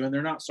wronged you and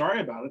they're not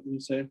sorry about it, then you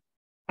say,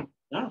 no,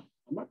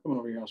 I'm not coming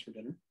over to your house for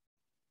dinner.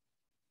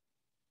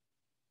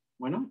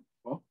 Why not?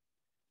 Well,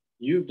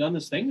 you've done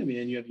this thing to me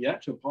and you have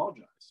yet to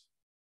apologize.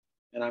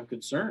 And I'm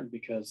concerned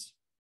because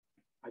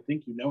I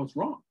think you know it's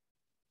wrong.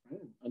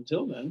 Right?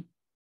 Until then,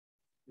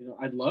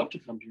 I'd love to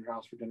come to your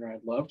house for dinner.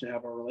 I'd love to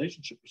have our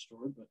relationship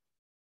restored, but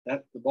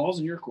the ball's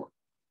in your court,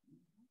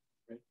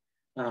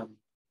 right?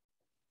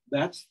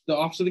 That's the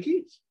office of the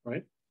keys,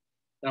 right?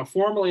 Now,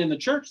 formally in the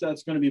church,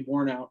 that's going to be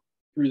borne out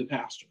through the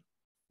pastor,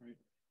 right?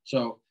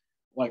 So,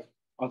 like,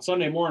 on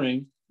Sunday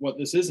morning, what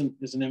this isn't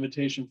is an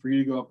invitation for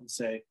you to go up and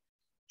say,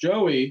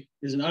 Joey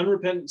is an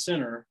unrepentant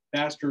sinner.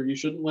 Pastor, you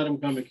shouldn't let him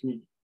come to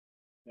communion.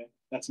 Okay?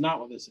 That's not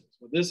what this is.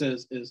 What this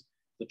is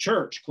the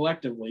church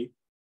collectively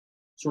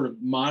sort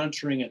of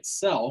monitoring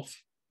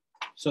itself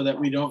so that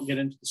we don't get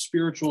into the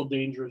spiritually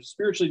dangerous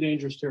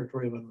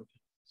territory of unrepentance.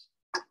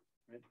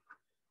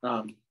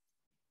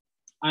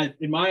 Right?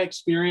 In my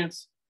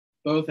experience,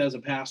 both as a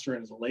pastor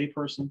and as a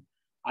layperson,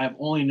 I have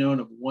only known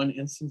of one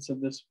instance of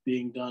this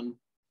being done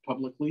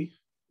publicly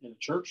in a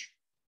church,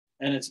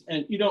 and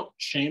you don't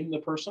shame the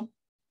person,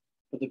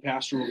 but the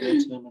pastor will go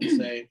to them and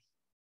say,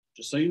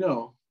 just so you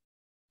know,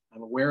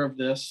 I'm aware of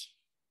this,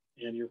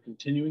 and you're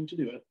continuing to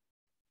do it,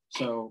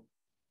 so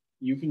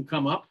you can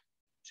come up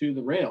to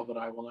the rail, but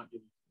I will not give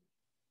you.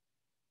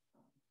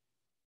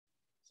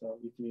 So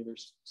you can either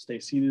stay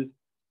seated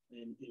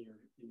in your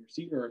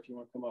seat, or if you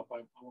want to come up,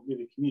 I won't give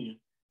you communion.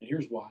 And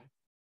here's why.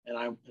 And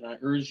I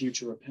urge you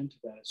to repent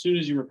of that. As soon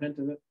as you repent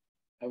of it,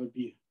 I would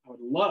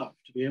love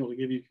to be able to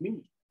give you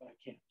communion, but I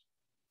can't.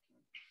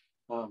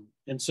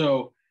 And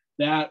so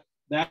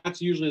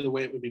that's usually the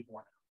way it would be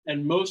borne out.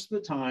 And most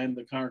of the time,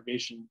 the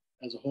congregation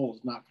as a whole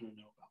is not going to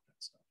know about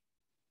that stuff.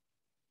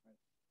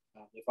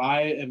 Right? If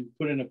I am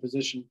put in a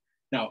position,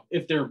 now,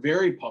 if they're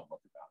very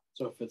public about it,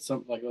 so if it's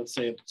something like, let's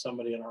say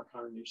somebody in our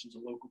congregation is a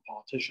local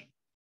politician,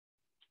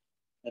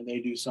 and they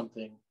do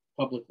something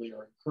publicly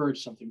or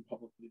encourage something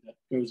publicly that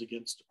goes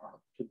against our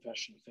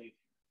confession of faith,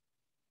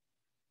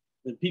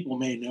 then people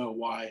may know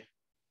why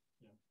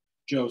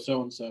Joe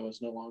so-and-so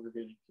is no longer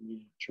getting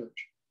communion at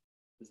church,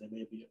 because they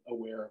may be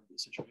aware of the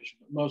situation.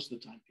 But most of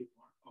the time, people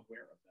aren't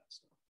aware of that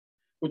stuff,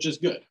 which is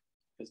good,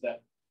 because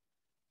that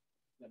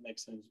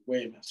makes things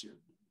way messier.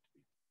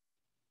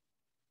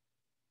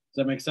 Does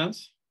that make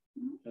sense?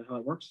 Is that how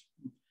it works?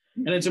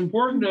 And it's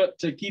important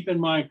to keep in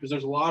mind, because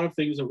there's a lot of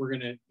things that we're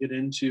going to get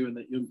into and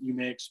that you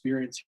may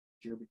experience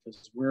here,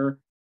 because we're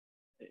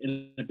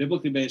in a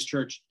biblically based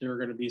church. There are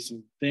going to be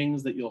some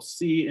things that you'll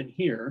see and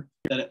hear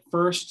that at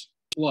first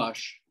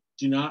blush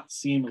do not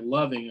seem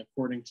loving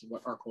according to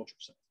what our culture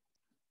says.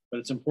 But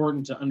it's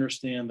important to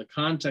understand the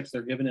context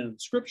they're given in the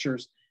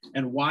scriptures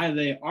and why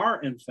they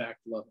are in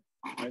fact loving.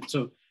 Right?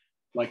 So,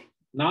 like,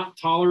 not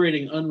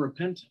tolerating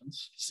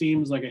unrepentance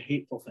seems like a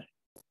hateful thing,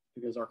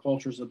 because our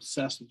culture is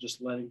obsessed with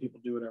just letting people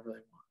do whatever they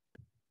want.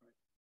 Right?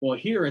 Well,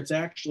 here it's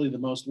actually the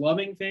most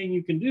loving thing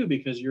you can do,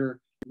 because you're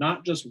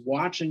not just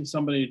watching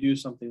somebody do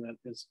something that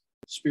is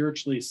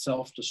spiritually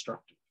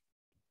self-destructive,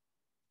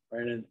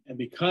 right? And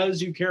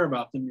because you care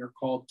about them, you're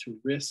called to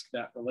risk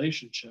that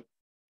relationship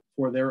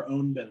for their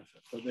own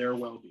benefit, for their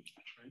well-being,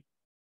 right?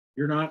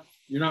 You're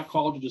not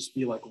called to just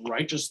be like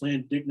righteously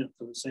indignant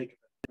for the sake of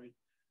it, right?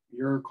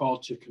 You're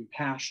called to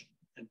compassion,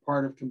 and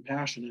part of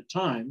compassion at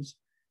times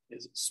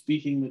is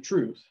speaking the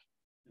truth,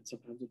 and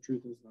sometimes the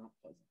truth is not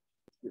pleasant.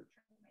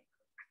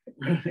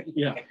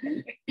 Yeah.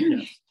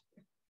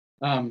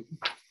 Yeah.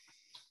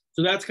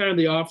 So that's kind of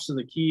the office of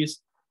the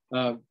keys.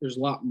 There's a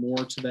lot more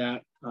to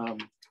that,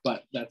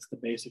 but that's the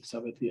basics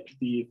of it.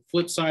 The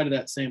flip side of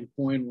that same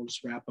coin, we'll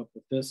just wrap up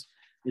with this,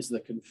 is the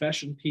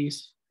confession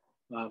piece,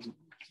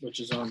 which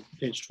is on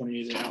page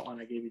 28 of the outline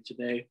I gave you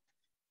today.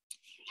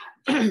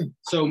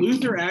 So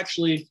Luther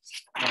actually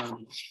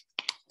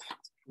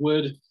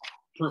would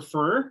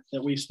prefer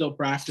that we still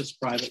practice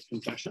private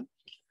confession.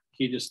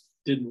 He just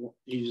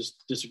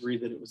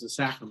disagreed that it was a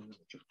sacrament of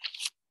the church.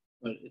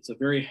 But it's a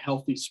very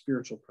healthy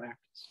spiritual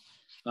practice.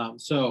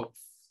 So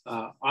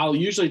I'll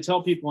usually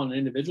tell people on an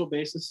individual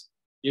basis,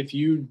 if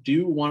you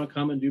do want to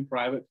come and do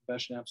private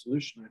confession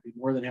absolution, I'd be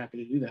more than happy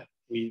to do that.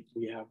 We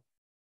have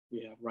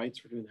rights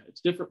for doing that.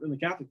 It's different than the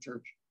Catholic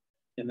Church.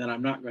 And then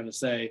I'm not going to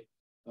say,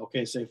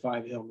 okay, say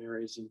 5 Hail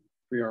Marys and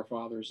 3 Our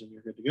Fathers and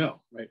you're good to go,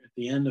 right? At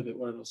the end of it,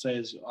 what it'll say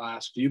is, I'll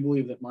ask, do you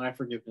believe that my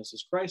forgiveness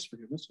is Christ's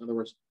forgiveness? In other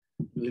words,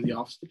 believe the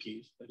office of the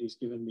keys, that he's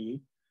given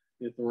me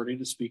the authority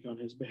to speak on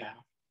his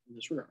behalf in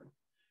this regard.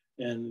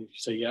 And you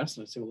say yes,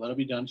 and I say, well, let it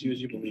be done to you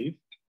as you believe.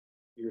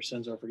 Your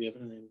sins are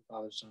forgiven in the name of the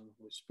Father, Son, and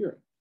Holy Spirit.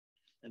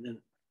 And then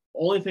the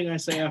only thing I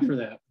say after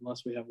that,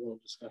 unless we have a little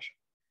discussion,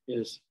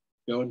 is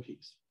go in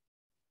peace,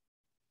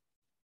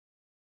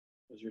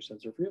 because your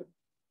sins are forgiven.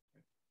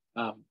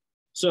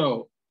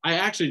 So I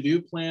actually do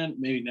plan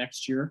maybe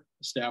next year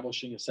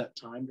establishing a set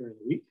time during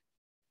the week.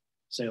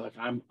 Say like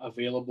I'm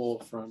available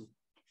from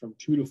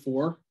 2 to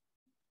 4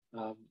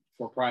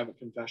 for private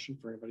confession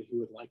for anybody who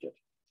would like it,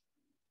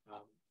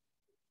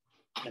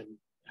 and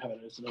have it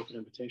as an open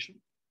invitation,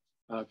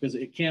 because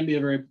it can be a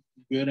very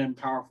good and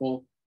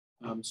powerful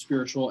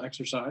spiritual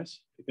exercise,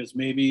 because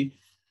maybe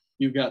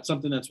you've got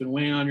something that's been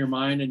weighing on your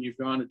mind and you've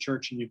gone to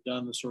church and you've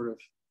done the sort of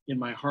in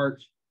my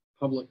heart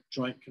public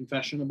joint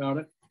confession about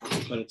it,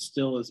 but it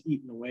still is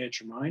eating away at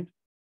your mind.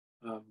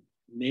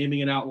 Naming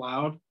it out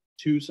loud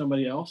to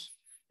somebody else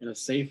in a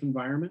safe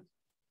environment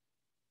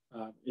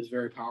is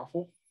very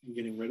powerful in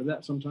getting rid of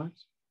that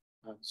sometimes.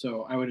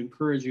 So I would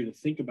encourage you to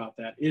think about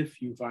that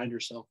if you find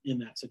yourself in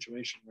that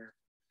situation where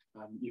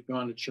you've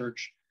gone to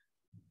church,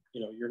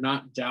 you're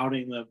not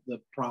doubting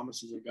the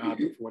promises of God,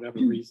 but for whatever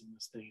reason,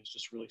 this thing is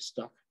just really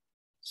stuck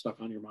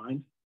on your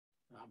mind.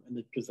 And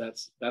because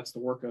that's the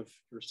work of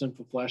your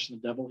sinful flesh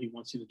and the devil. He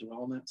wants you to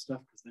dwell on that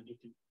stuff, because then he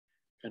can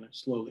kind of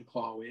slowly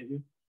claw away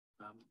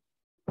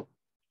at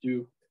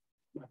you.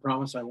 I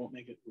promise I won't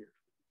make it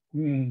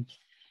weird.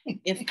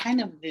 It's kind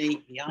of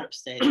the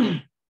opposite.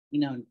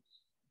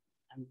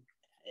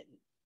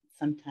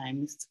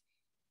 Sometimes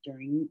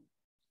during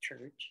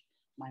church,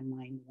 my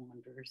mind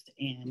wanders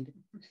and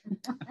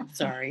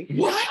sorry.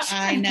 What?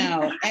 I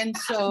know. And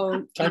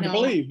so, It's hard to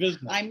believe,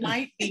 isn't it? I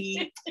might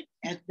be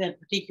at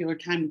that particular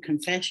time of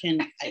confession,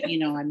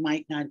 I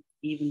might not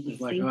even be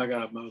It's like, I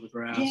gotta mow the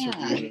grass.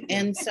 Yeah.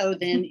 And so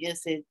then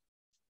is it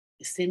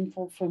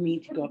sinful for me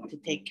to go up to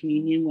take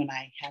communion when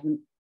I haven't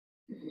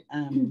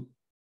Not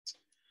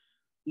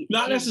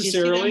you see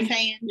necessarily. what I'm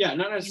saying? Yeah,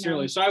 not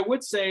necessarily. So I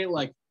would say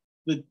like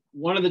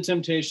one of the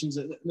temptations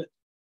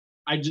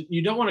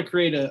you don't want to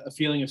create a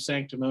feeling of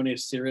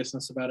sanctimonious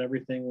seriousness about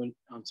everything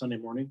on Sunday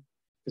morning,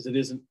 because it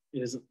isn't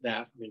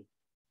that. I mean,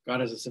 God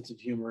has a sense of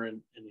humor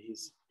and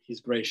he's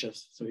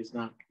gracious, so he's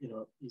not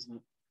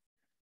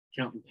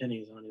counting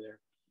pennies on you there.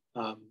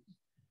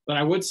 But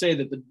I would say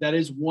that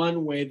is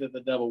one way that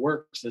the devil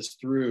works, is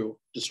through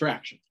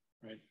distraction,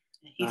 right?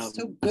 He's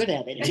so good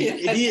at it.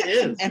 He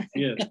is.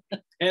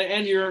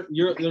 And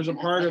there's a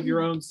part of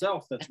your own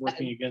self that's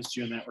working against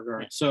you in that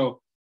regard.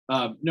 So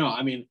no,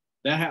 I mean,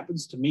 that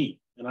happens to me,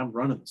 and I'm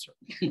running the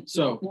circle.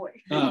 So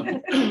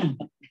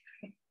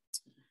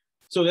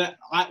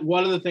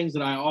one of the things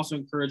that I also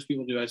encourage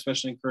people to do, I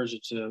especially encourage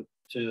it to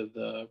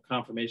the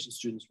confirmation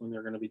students when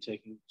they're going to be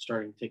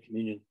starting to take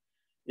communion,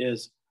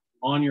 is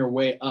on your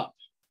way up,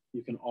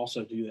 you can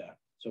also do that.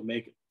 So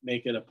make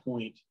it a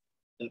point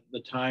that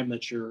the time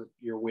that you're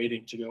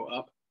waiting to go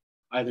up,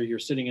 either you're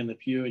sitting in the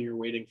pew and you're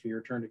waiting for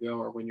your turn to go,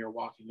 or when you're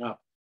walking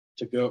up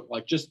to go,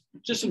 like just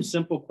some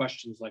simple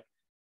questions like,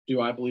 do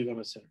I believe I'm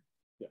a sinner?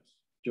 Yes.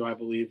 Do I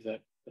believe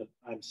that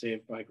I'm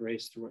saved by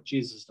grace through what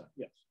Jesus has done?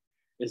 Yes.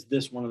 Is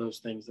this one of those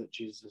things that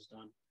Jesus has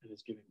done and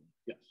is giving me?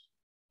 Yes.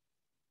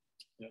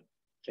 It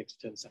takes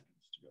 10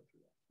 seconds to go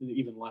through that.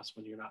 Even less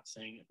when you're not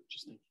saying it, but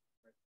just thinking.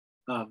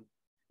 Right?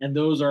 And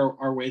those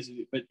are ways of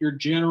it. But your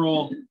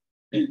general,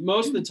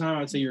 most of the time, I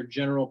would say your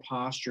general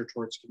posture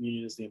towards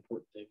communion is the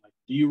important thing. Like,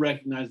 do you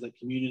recognize that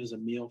communion is a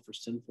meal for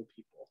sinful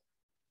people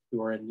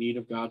who are in need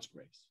of God's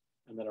grace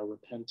and that are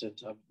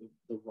repentant of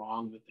the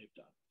wrong that they've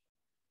done?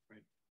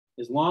 Right?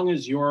 As long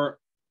as you're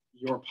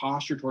your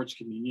posture towards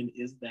communion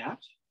is that.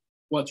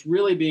 What's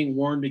really being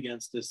warned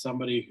against is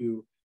somebody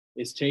who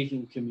is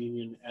taking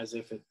communion as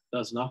if it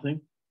does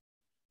nothing,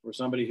 or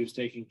somebody who's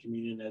taking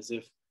communion as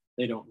if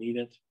they don't need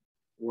it,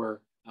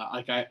 or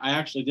like I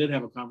actually did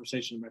have a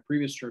conversation in my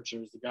previous church. There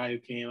was the guy who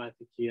came, I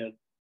think he had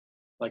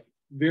like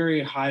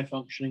very high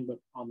functioning, but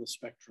on the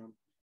spectrum.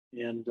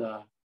 And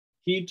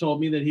he told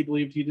me that he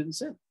believed he didn't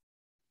sin.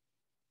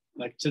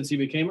 Like since he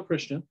became a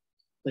Christian,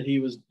 that he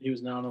was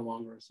now no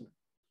longer a sinner.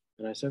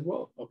 And I said,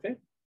 well, okay.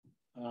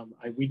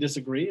 We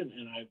disagree, and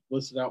I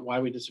listed out why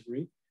we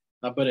disagree.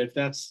 But if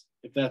that's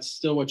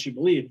still what you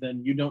believe,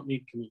 then you don't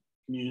need communion.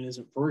 Communion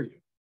isn't for you.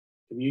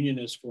 Communion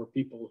is for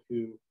people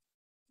who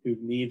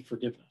need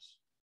forgiveness.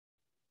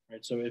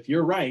 Right. So if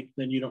you're right,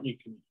 then you don't need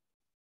communion.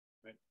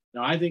 Right.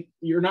 Now I think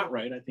you're not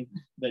right. I think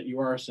that you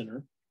are a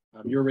sinner.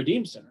 You're a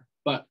redeemed sinner,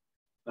 but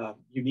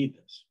you need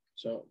this.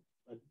 So,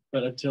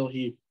 but until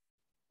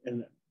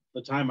and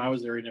the time I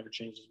was there, he never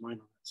changed his mind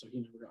on that. So he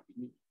never got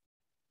communion.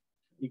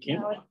 You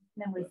can't.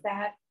 Now, was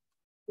that,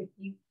 if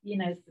you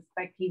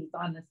suspect he was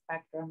on the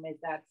spectrum, is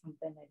that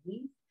something that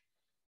he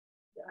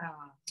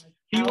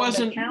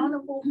wasn't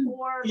accountable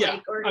for? Yeah,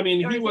 like, or, I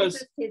mean, or he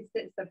was his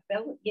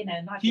disability,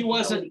 not he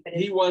wasn't. but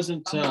He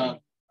wasn't. I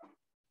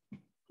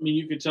mean,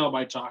 you could tell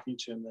by talking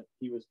to him that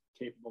he was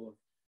capable of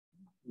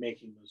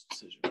making those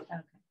decisions.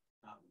 Okay.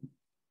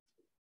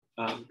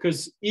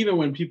 Because even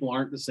when people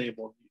aren't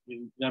disabled,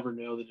 you never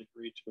know the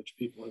degree to which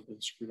people have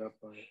been screwed up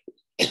by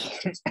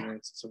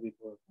experiences. Some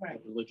people have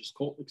religious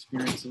cult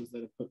experiences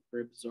that have put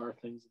very bizarre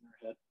things in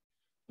their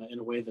head in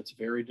a way that's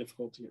very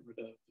difficult to get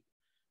rid of.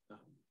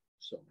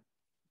 So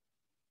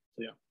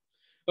yeah.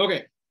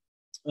 Okay.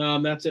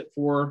 That's it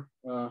for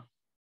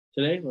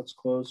today. Let's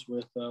close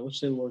with, let's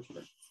say the Lord's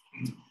Prayer.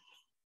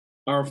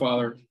 Our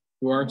Father,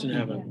 who art in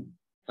heaven,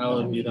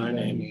 hallowed be thy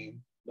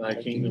name. Thy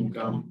kingdom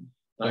come,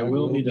 thy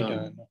will be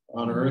done,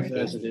 on earth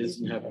as it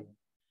is in heaven.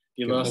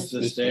 Give us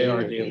this day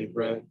our daily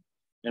bread,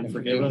 and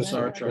forgive us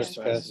our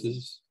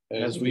trespasses,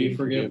 as we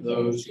forgive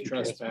those who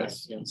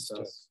trespass against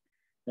us.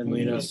 And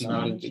lead us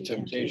not into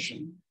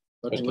temptation,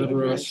 but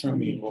deliver us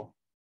from evil.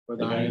 For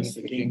thine is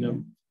the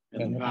kingdom,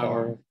 and the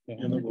power,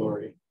 and the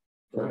glory,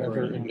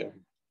 forever and ever.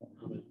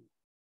 Amen.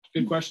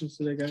 Good questions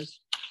today,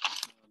 guys.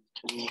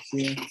 We'll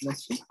see you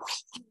next week.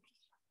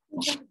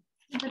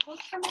 Did the book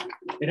come in?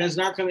 It has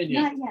not come in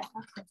yet. Not yet.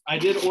 Okay. I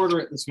did order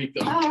it this week,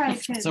 though. All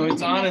right, good. So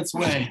it's on its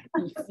way.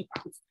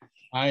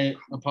 I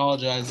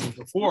apologize.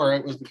 Before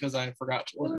it was because I forgot to order.